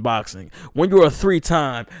titles in boxing, when you're a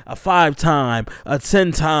 3-time, a 5-time, a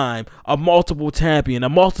 10-time, a multiple champion, a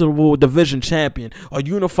multiple division champion, a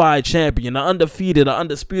unified champion, an undefeated, an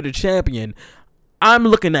undisputed champion, I'm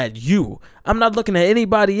looking at you. I'm not looking at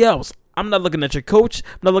anybody else. I'm not looking at your coach.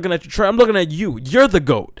 I'm not looking at your trainer. I'm looking at you. You're the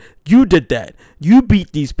GOAT. You did that. You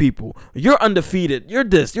beat these people. You're undefeated. You're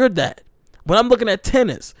this. You're that. When I'm looking at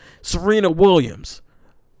tennis, Serena Williams,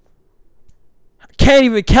 can't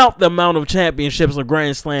even count the amount of championships or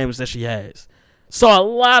Grand Slams that she has. Saw a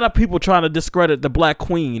lot of people trying to discredit the Black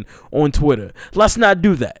Queen on Twitter. Let's not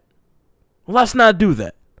do that. Let's not do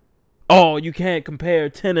that. Oh, you can't compare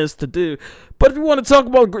tennis to do. But if you want to talk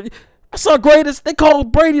about, I saw greatest, they call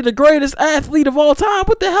Brady the greatest athlete of all time.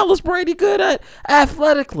 What the hell is Brady good at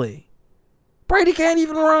athletically? Brady can't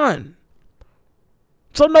even run.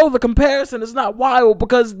 So no, the comparison is not wild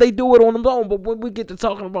because they do it on their own. But when we get to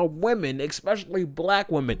talking about women, especially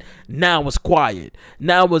black women, now it's quiet.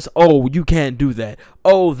 Now it's, oh, you can't do that.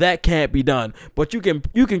 Oh, that can't be done. But you can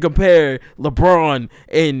compare LeBron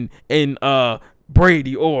and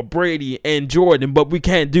Brady or Brady and Jordan, but we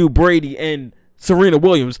can't do Brady and Serena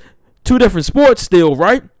Williams. Two different sports still,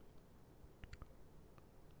 right?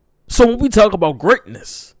 So when we talk about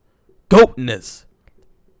greatness, GOATness,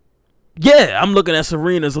 yeah, I'm looking at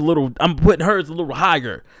Serena's I'm putting hers a little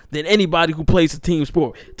higher than anybody who plays a team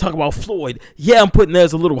sport. Talk about Floyd. Yeah, I'm putting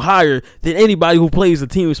theirs a little higher than anybody who plays a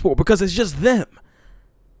team sport because it's just them.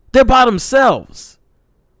 They're by themselves.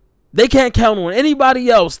 They can't count on anybody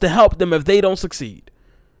else to help them if they don't succeed.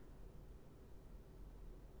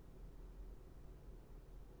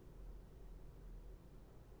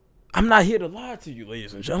 I'm not here to lie to you,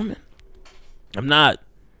 ladies and gentlemen. I'm not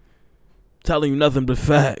telling you nothing but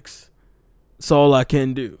facts. That's all I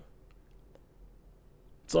can do.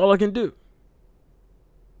 That's all I can do.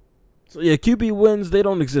 So yeah, QB wins, they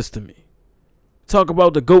don't exist to me. Talk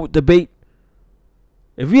about the GOAT debate.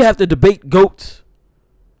 If you have to debate GOATs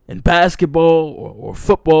in basketball or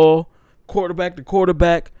football, quarterback to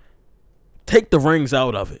quarterback, take the rings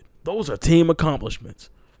out of it. Those are team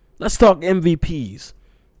accomplishments. Let's talk MVPs.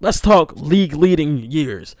 Let's talk league leading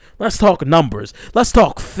years. Let's talk numbers. Let's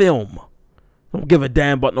talk film. Don't give a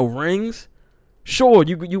damn about no rings. Sure,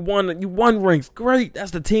 you won rings. Great. That's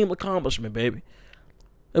the team accomplishment, baby.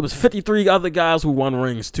 There was 53 other guys who won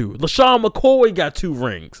rings too. LaShawn McCoy got 2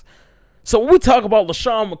 rings. So when we talk about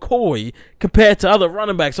LaShawn McCoy compared to other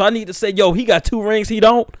running backs, so I need to say, yo, he got 2 rings, he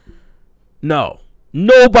don't? No.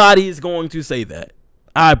 Nobody is going to say that.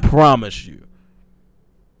 I promise you.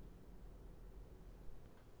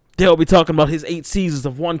 They'll be talking about his 8 seasons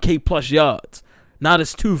of 1K plus yards, not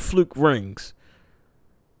his 2 fluke rings.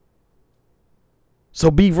 So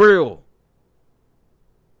be real.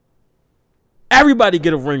 Everybody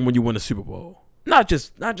get a ring when you win a Super Bowl. Not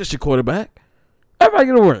just your quarterback. Everybody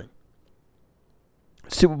get a ring.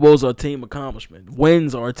 Super Bowls are a team accomplishment.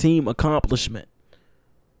 Wins are a team accomplishment.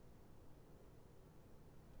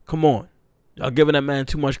 Come on. Y'all giving that man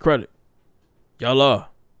too much credit. Y'all are.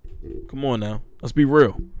 Come on now. Let's be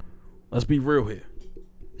real. Let's be real here.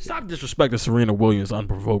 Stop disrespecting Serena Williams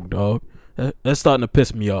unprovoked, dog. That's starting to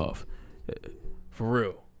piss me off. For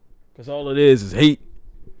real. Because all it is hate.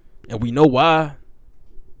 And we know why.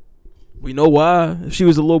 We know why. If she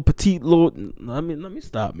was a little petite, let me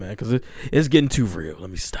stop, man. Because it's getting too real. Let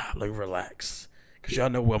me stop. Let me relax. Because y'all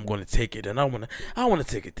know where I'm going to take it. And I want to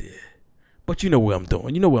take it there. But you know where I'm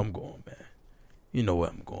doing. You know where I'm going, man. You know where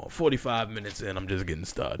I'm going. 45 minutes in, I'm just getting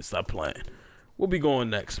started. Stop playing. We'll be going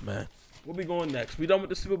next, man. We'll be going next. We done with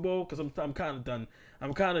the Super Bowl? Because I'm kind of done.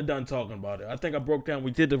 I'm kind of done talking about it. I think I broke down.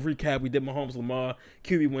 We did the recap. We did Mahomes, Lamar.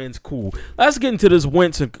 QB wins. Cool. Let's get into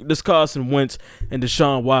this Carson Wentz and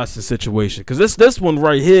Deshaun Watson situation. Because this one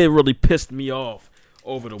right here really pissed me off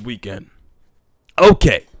over the weekend.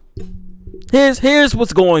 Okay. Here's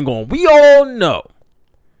what's going on. We all know.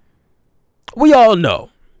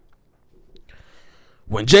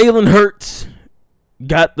 When Jalen Hurts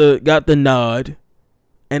got the nod,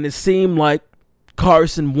 and it seemed like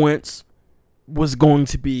Carson Wentz was going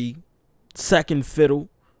to be second fiddle,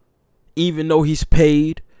 even though he's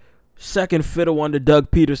paid second fiddle under Doug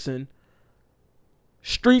Peterson.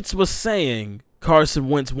 Streets was saying Carson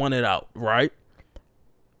Wentz wanted out, right?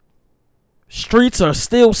 Streets are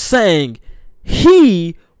still saying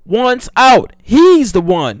he wants out. He's the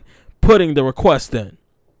one putting the request in.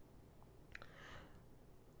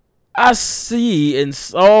 I see and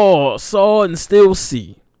saw and still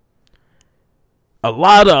see a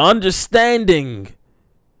lot of understanding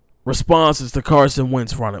responses to Carson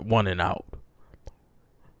Wentz running out.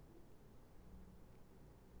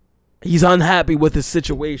 He's unhappy with his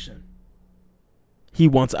situation. He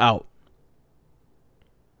wants out.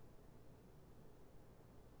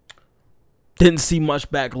 Didn't see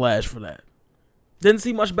much backlash for that. I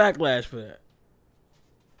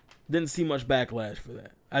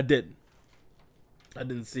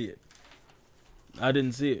didn't see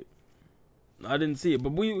it.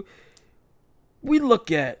 But we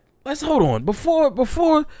look at. Let's hold on before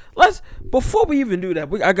we even do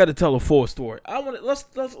that. I got to tell a full story.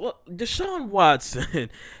 Deshaun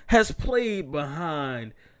Watson has played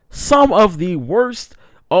behind some of the worst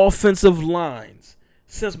offensive lines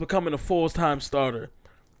since becoming a full-time starter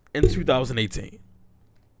in 2018.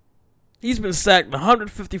 He's been sacked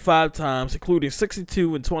 155 times, including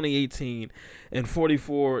 62 in 2018 and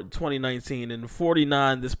 44 in 2019 and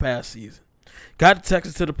 49 this past season. Got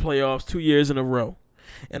Texas to the playoffs 2 years in a row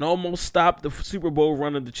and almost stopped the Super Bowl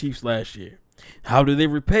run of the Chiefs last year. How do they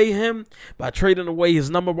repay him? By trading away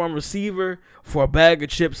his number one receiver for a bag of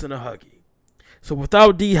chips and a Huggy. So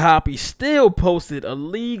without D-Hop, he still posted a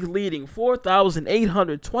league-leading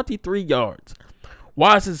 4,823 yards.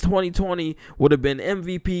 Watson's 2020 would have been an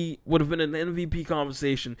MVP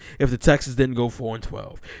conversation if the Texans didn't go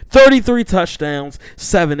 4-12. 33 touchdowns,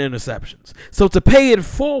 7 interceptions. So to pay it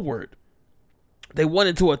forward, they went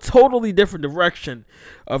into a totally different direction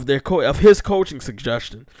of his coaching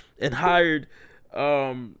suggestion and hired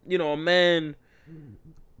a man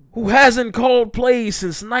who hasn't called plays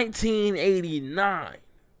since 1989.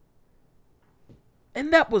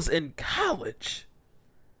 And that was in college.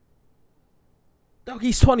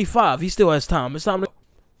 He's 25. He still has time. It's time to.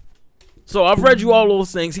 So I've read you all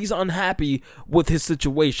those things. He's unhappy with his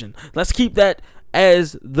situation. Let's keep that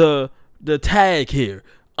as the tag here.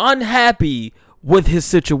 Unhappy with his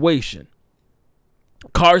situation.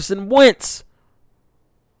 Carson Wentz.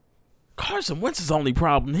 Carson Wentz's only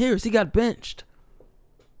problem here is he got benched.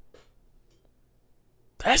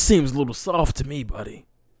 That seems a little soft to me, buddy.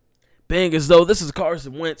 Being as though this is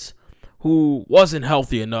Carson Wentz, who wasn't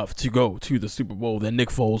healthy enough to go to the Super Bowl that Nick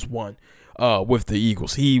Foles won with the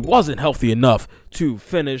Eagles. He wasn't healthy enough to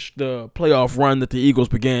finish the playoff run that the Eagles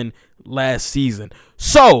began last season.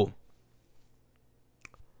 So,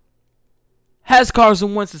 has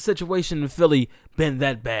Carson Wentz's situation in Philly been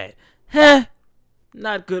that bad?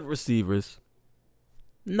 Not good receivers.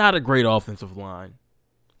 Not a great offensive line.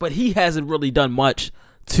 But he hasn't really done much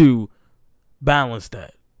to balance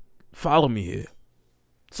that. Follow me here.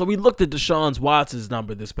 So we looked at Deshaun Watson's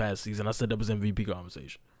number this past season. I said that was MVP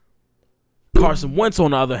conversation. Carson Wentz,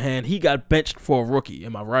 on the other hand, he got benched for a rookie.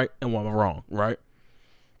 Am I right? And am I wrong? Right?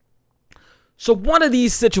 So one of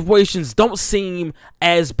these situations don't seem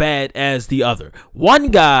as bad as the other. One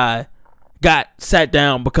guy got sat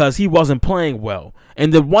down because he wasn't playing well.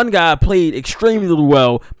 And the one guy played extremely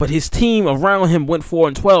well, but his team around him went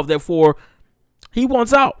 4-12. Therefore, He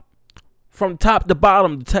wants out. From top to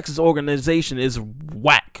bottom, the Texas organization is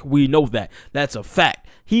whack. We know that. That's a fact.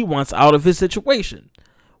 He wants out of his situation.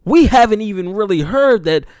 We haven't even really heard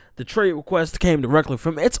that the trade request came directly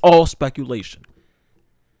from him. It's all speculation.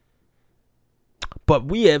 But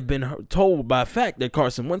we have been told by fact that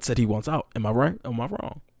Carson Wentz said he wants out. Am I right? Am I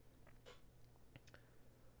wrong?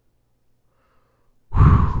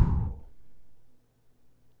 Whew.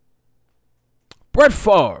 Brett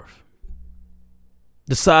Favre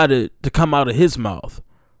decided to come out of his mouth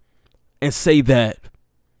and say that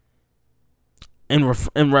in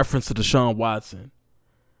reference to Deshaun Watson,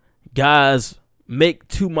 guys make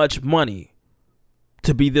too much money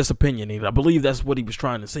to be this opinionated. I believe that's what he was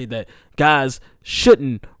trying to say, that guys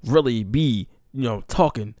shouldn't really be,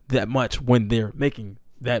 talking that much when they're making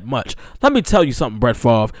that much. Let me tell you something, Brett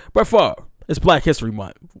Favre. Brett Favre, it's Black History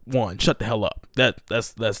Month. One, shut the hell up.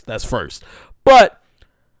 That's first. But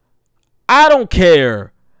I don't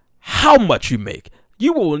care how much you make.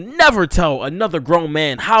 You will never tell another grown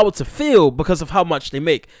man how to feel because of how much they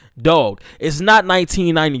make. Dog, it's not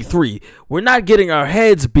 1993. We're not getting our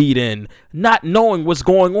heads beat in, not knowing what's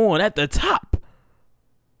going on at the top.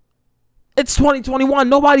 It's 2021.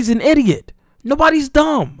 Nobody's an idiot. Nobody's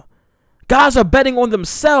dumb. Guys are betting on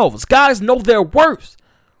themselves. Guys know their worth.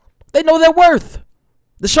 They know their worth.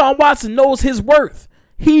 Deshaun Watson knows his worth.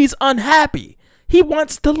 He's unhappy. He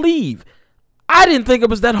wants to leave. I didn't think it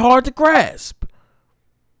was that hard to grasp.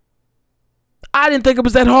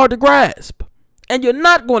 And you're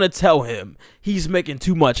not going to tell him he's making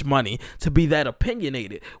too much money to be that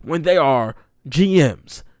opinionated when they are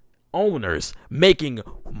GMs, owners, making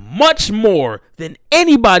much more than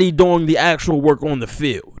anybody doing the actual work on the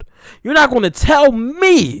field. You're not going to tell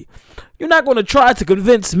me, you're not going to try to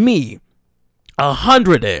convince me, a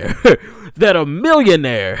hundredaire, that a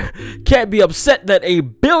millionaire can't be upset that a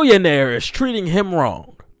billionaire is treating him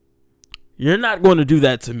wrong. You're not going to do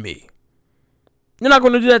that to me.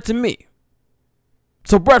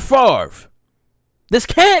 So Brett Favre, this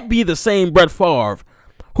can't be the same Brett Favre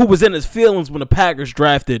who was in his feelings when the Packers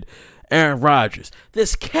drafted Aaron Rodgers.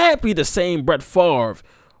 This can't be the same Brett Favre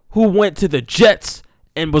who went to the Jets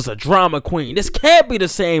and was a drama queen. This can't be the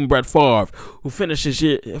same Brett Favre who finished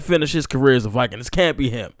his career as a Viking. This can't be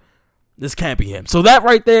him. So that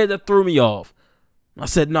right there, that threw me off. I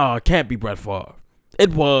said, no, it can't be Brett Favre.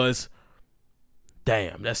 It was.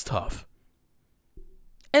 Damn, that's tough.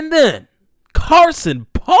 And then Carson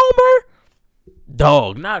Palmer?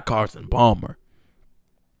 Dog, not Carson Palmer.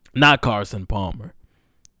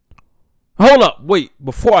 Hold up, wait,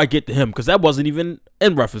 before I get to him, because that wasn't even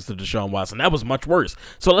in reference to Deshaun Watson. That was much worse.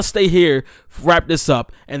 So let's stay here, wrap this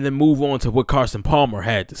up, and then move on to what Carson Palmer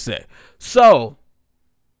had to say. So,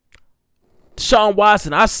 Deshaun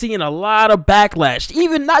Watson, I've seen a lot of backlash,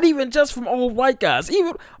 not even just from old white guys,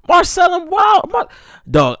 even Marcel and Wild.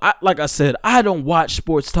 Dog, like I said, I don't watch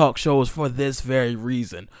sports talk shows for this very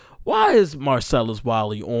reason. Why is Marcellus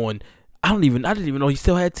Wiley on? I didn't even know he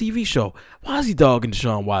still had a TV show. Why is he dogging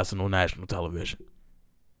Deshaun Watson on national television?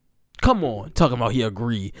 Come on, talking about he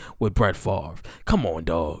agree with Brett Favre. Come on,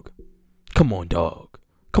 dog. Come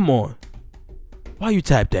on. Why you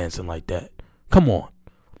tap dancing like that? Come on,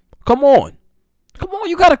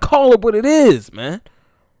 you gotta call it what it is, man.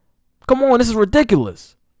 Come on, this is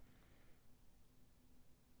ridiculous.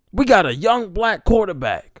 We got a young black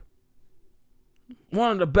quarterback,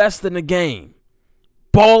 one of the best in the game,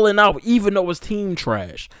 balling out even though his team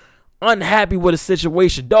trash, unhappy with his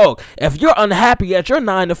situation. Dog, if you're unhappy at your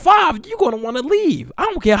 9 to 5, you're going to want to leave. I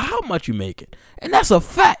don't care how much you make it. And that's a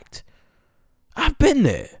fact. I've been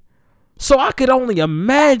there. So I could only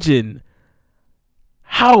imagine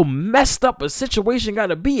how messed up a situation got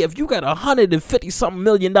to be if you got a $150-something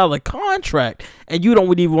million contract and you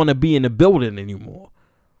don't even want to be in the building anymore.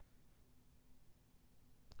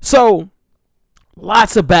 So,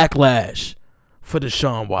 lots of backlash for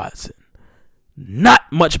Deshaun Watson.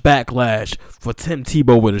 Not much backlash for Tim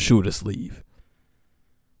Tebow with a shooter sleeve.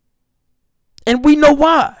 And we know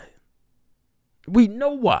why.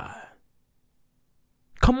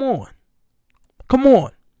 Come on.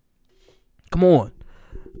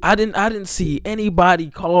 I didn't see anybody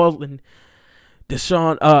calling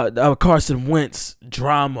Carson Wentz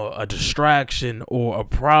drama a distraction or a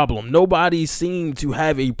problem. Nobody seemed to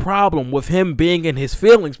have a problem with him being in his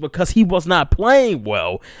feelings because he was not playing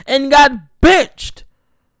well and got benched.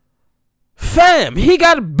 Fam, he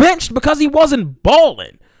got benched because he wasn't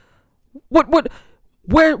balling.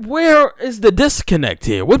 Where is the disconnect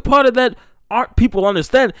here? What part of that aren't people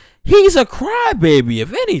understand? He's a crybaby,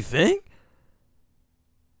 if anything.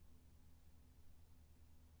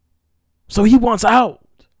 So he wants out.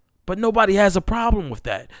 But nobody has a problem with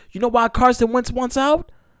that. You know why Carson Wentz wants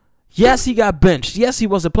out? Yes, he got benched. Yes, he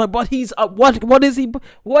wasn't playing. But he's what is he?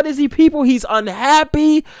 What is he? People, he's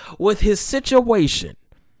unhappy with his situation.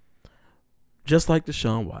 Just like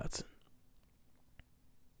Deshaun Watson.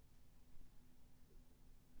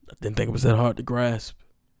 I didn't think it was that hard to grasp.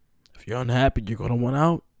 If you're unhappy, you're gonna want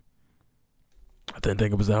out. I didn't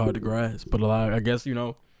think it was that hard to grasp. But I guess,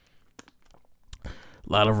 a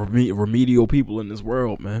lot of remedial people in this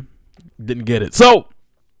world, man, didn't get it. So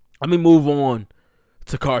let me move on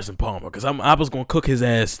to Carson Palmer, because I was gonna cook his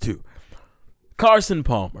ass too. Carson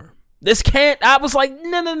Palmer. I was like,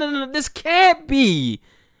 no. This can't be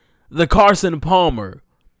the Carson Palmer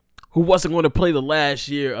who wasn't going to play the last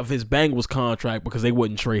year of his Bengals contract because they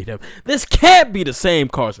wouldn't trade him. This can't be the same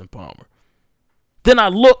Carson Palmer. Then I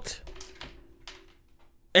looked,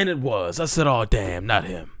 and it was. I said, oh, damn, not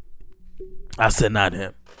him. I said, not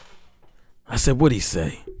him. I said, what'd he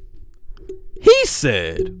say? He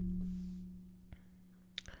said,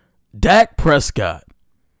 Dak Prescott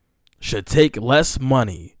should take less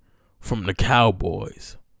money from the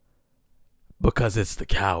Cowboys because it's the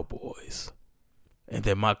Cowboys. And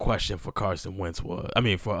then my question for Carson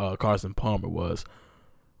Palmer was,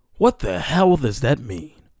 what the hell does that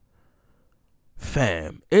mean?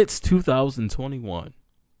 Fam, it's 2021.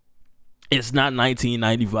 It's not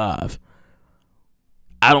 1995.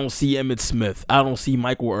 I don't see Emmitt Smith. I don't see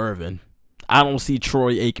Michael Irvin. I don't see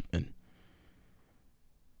Troy Aikman.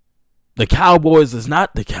 The Cowboys is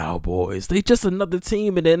not the Cowboys. They just another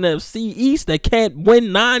team in the NFC East that can't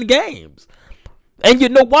win 9 games. And you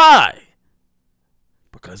know why?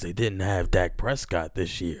 Because they didn't have Dak Prescott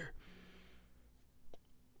this year.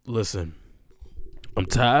 Listen, I'm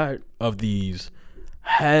tired of these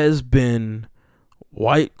has-been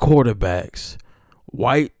white quarterbacks,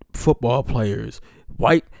 white football players,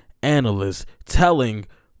 white analysts telling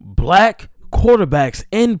black quarterbacks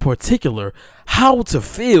in particular how to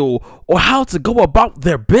feel or how to go about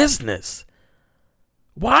their business.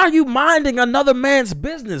 Why are you minding another man's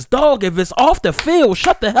business, dog? If it's off the field,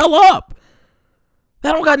 shut the hell up.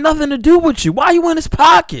 That don't got nothing to do with you. Why are you in his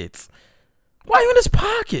pockets?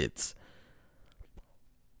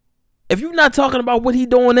 If you're not talking about what he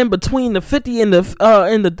doing in between the 50 and the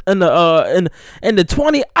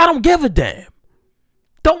 20, I don't give a damn.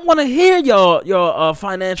 Don't want to hear your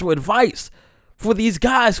financial advice for these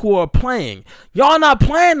guys who are playing. Y'all not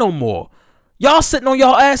playing no more. Y'all sitting on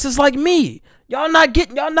y'all asses like me. Y'all not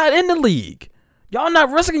in the league. Y'all not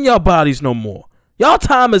risking your bodies no more. Y'all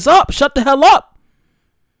time is up. Shut the hell up.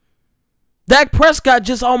 Dak Prescott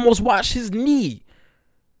just almost watched his knee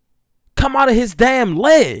come out of his damn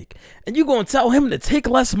leg. And you gonna tell him to take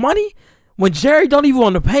less money when Jerry don't even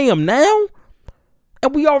want to pay him now?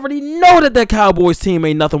 And we already know that Cowboys team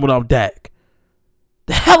ain't nothing without Dak.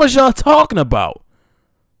 The hell is y'all talking about?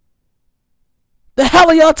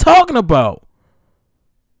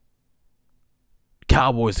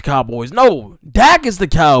 Cowboys. No, Dak is the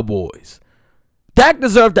Cowboys. Dak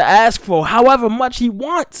deserves to ask for however much he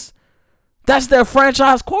wants. That's their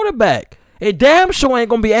franchise quarterback. It damn sure ain't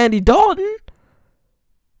gonna be Andy Dalton.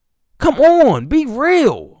 Come on, be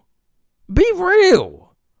real.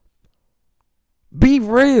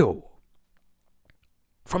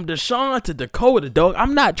 From Deshaun to Dakota, dog,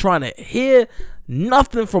 I'm not trying to hear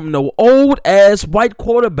nothing from no old ass white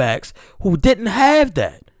quarterbacks who didn't have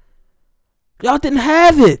that. Y'all didn't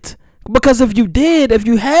have it. Because if you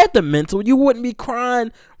had the mental, you wouldn't be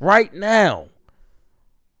crying right now.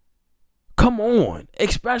 Come on.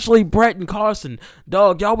 Especially Brett and Carson.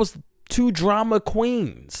 Dog, y'all was 2 drama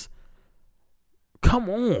queens. Come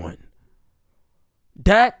on.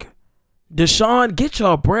 Dak, Deshaun, get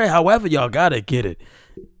y'all bread however y'all gotta get it.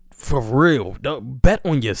 For real. Don't bet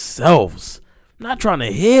on yourselves. I'm not trying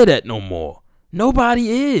to hear that no more. Nobody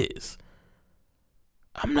is.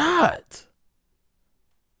 I'm not.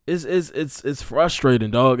 It's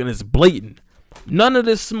frustrating, dog, and it's blatant. None of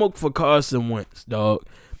this smoke for Carson Wentz, dog,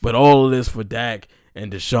 but all of this for Dak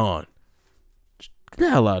and Deshaun. Get the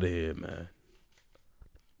hell out of here, man.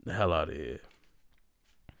 The hell out of here.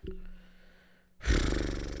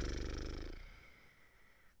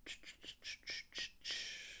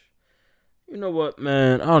 You know what,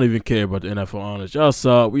 man? I don't even care about the NFL honors. Y'all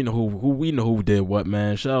saw it. We know who did what,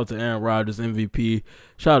 man. Shout out to Aaron Rodgers, MVP.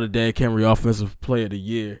 Shout out to Derrick Henry, Offensive Player of the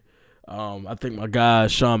Year. I think my guy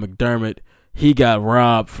Sean McDermott, he got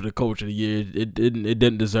robbed for the Coach of the Year. It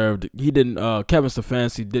didn't deserve. Kevin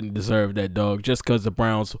Stefanski didn't deserve that, dog. Just because the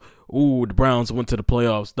Browns went to the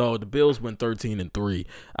playoffs, dog. The Bills went 13-3.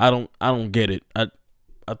 I don't get it.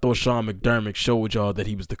 I thought Sean McDermott showed y'all that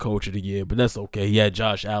he was the coach of the year, but that's okay. He had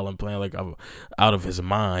Josh Allen playing like out of his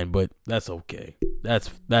mind, but that's okay.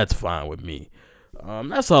 That's fine with me.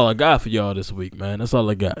 That's all I got for y'all this week, man. That's all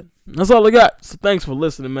I got. So thanks for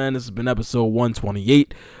listening, man. This has been episode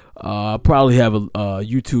 128. I'll probably have a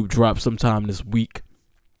YouTube drop sometime this week,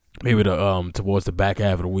 maybe towards the back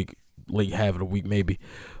half of the week, late half of the week, maybe,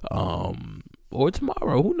 or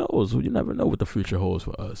tomorrow. Who knows? You never know what the future holds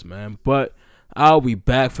for us, man. But I'll be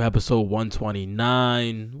back for episode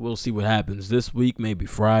 129. We'll see what happens this week. Maybe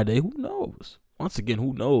Friday. Who knows? Once again,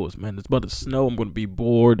 who knows, man? It's about to snow. I'm going to be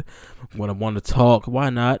bored. I'm going to want to talk. Why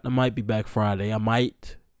not? I might be back Friday. I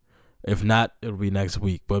might. If not, it'll be next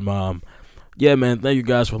week. But, yeah, man, thank you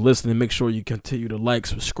guys for listening. Make sure you continue to like,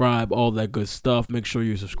 subscribe, all that good stuff. Make sure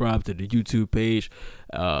you subscribe to the YouTube page,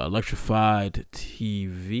 Electrified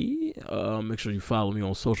TV. Make sure you follow me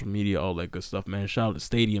on social media, all that good stuff, man. Shout out to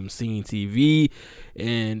Stadium Scene TV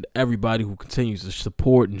and everybody who continues to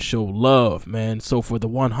support and show love, man. So for the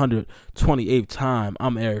 128th time,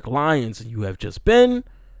 I'm Eric Lyons, and you have just been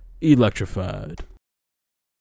electrified.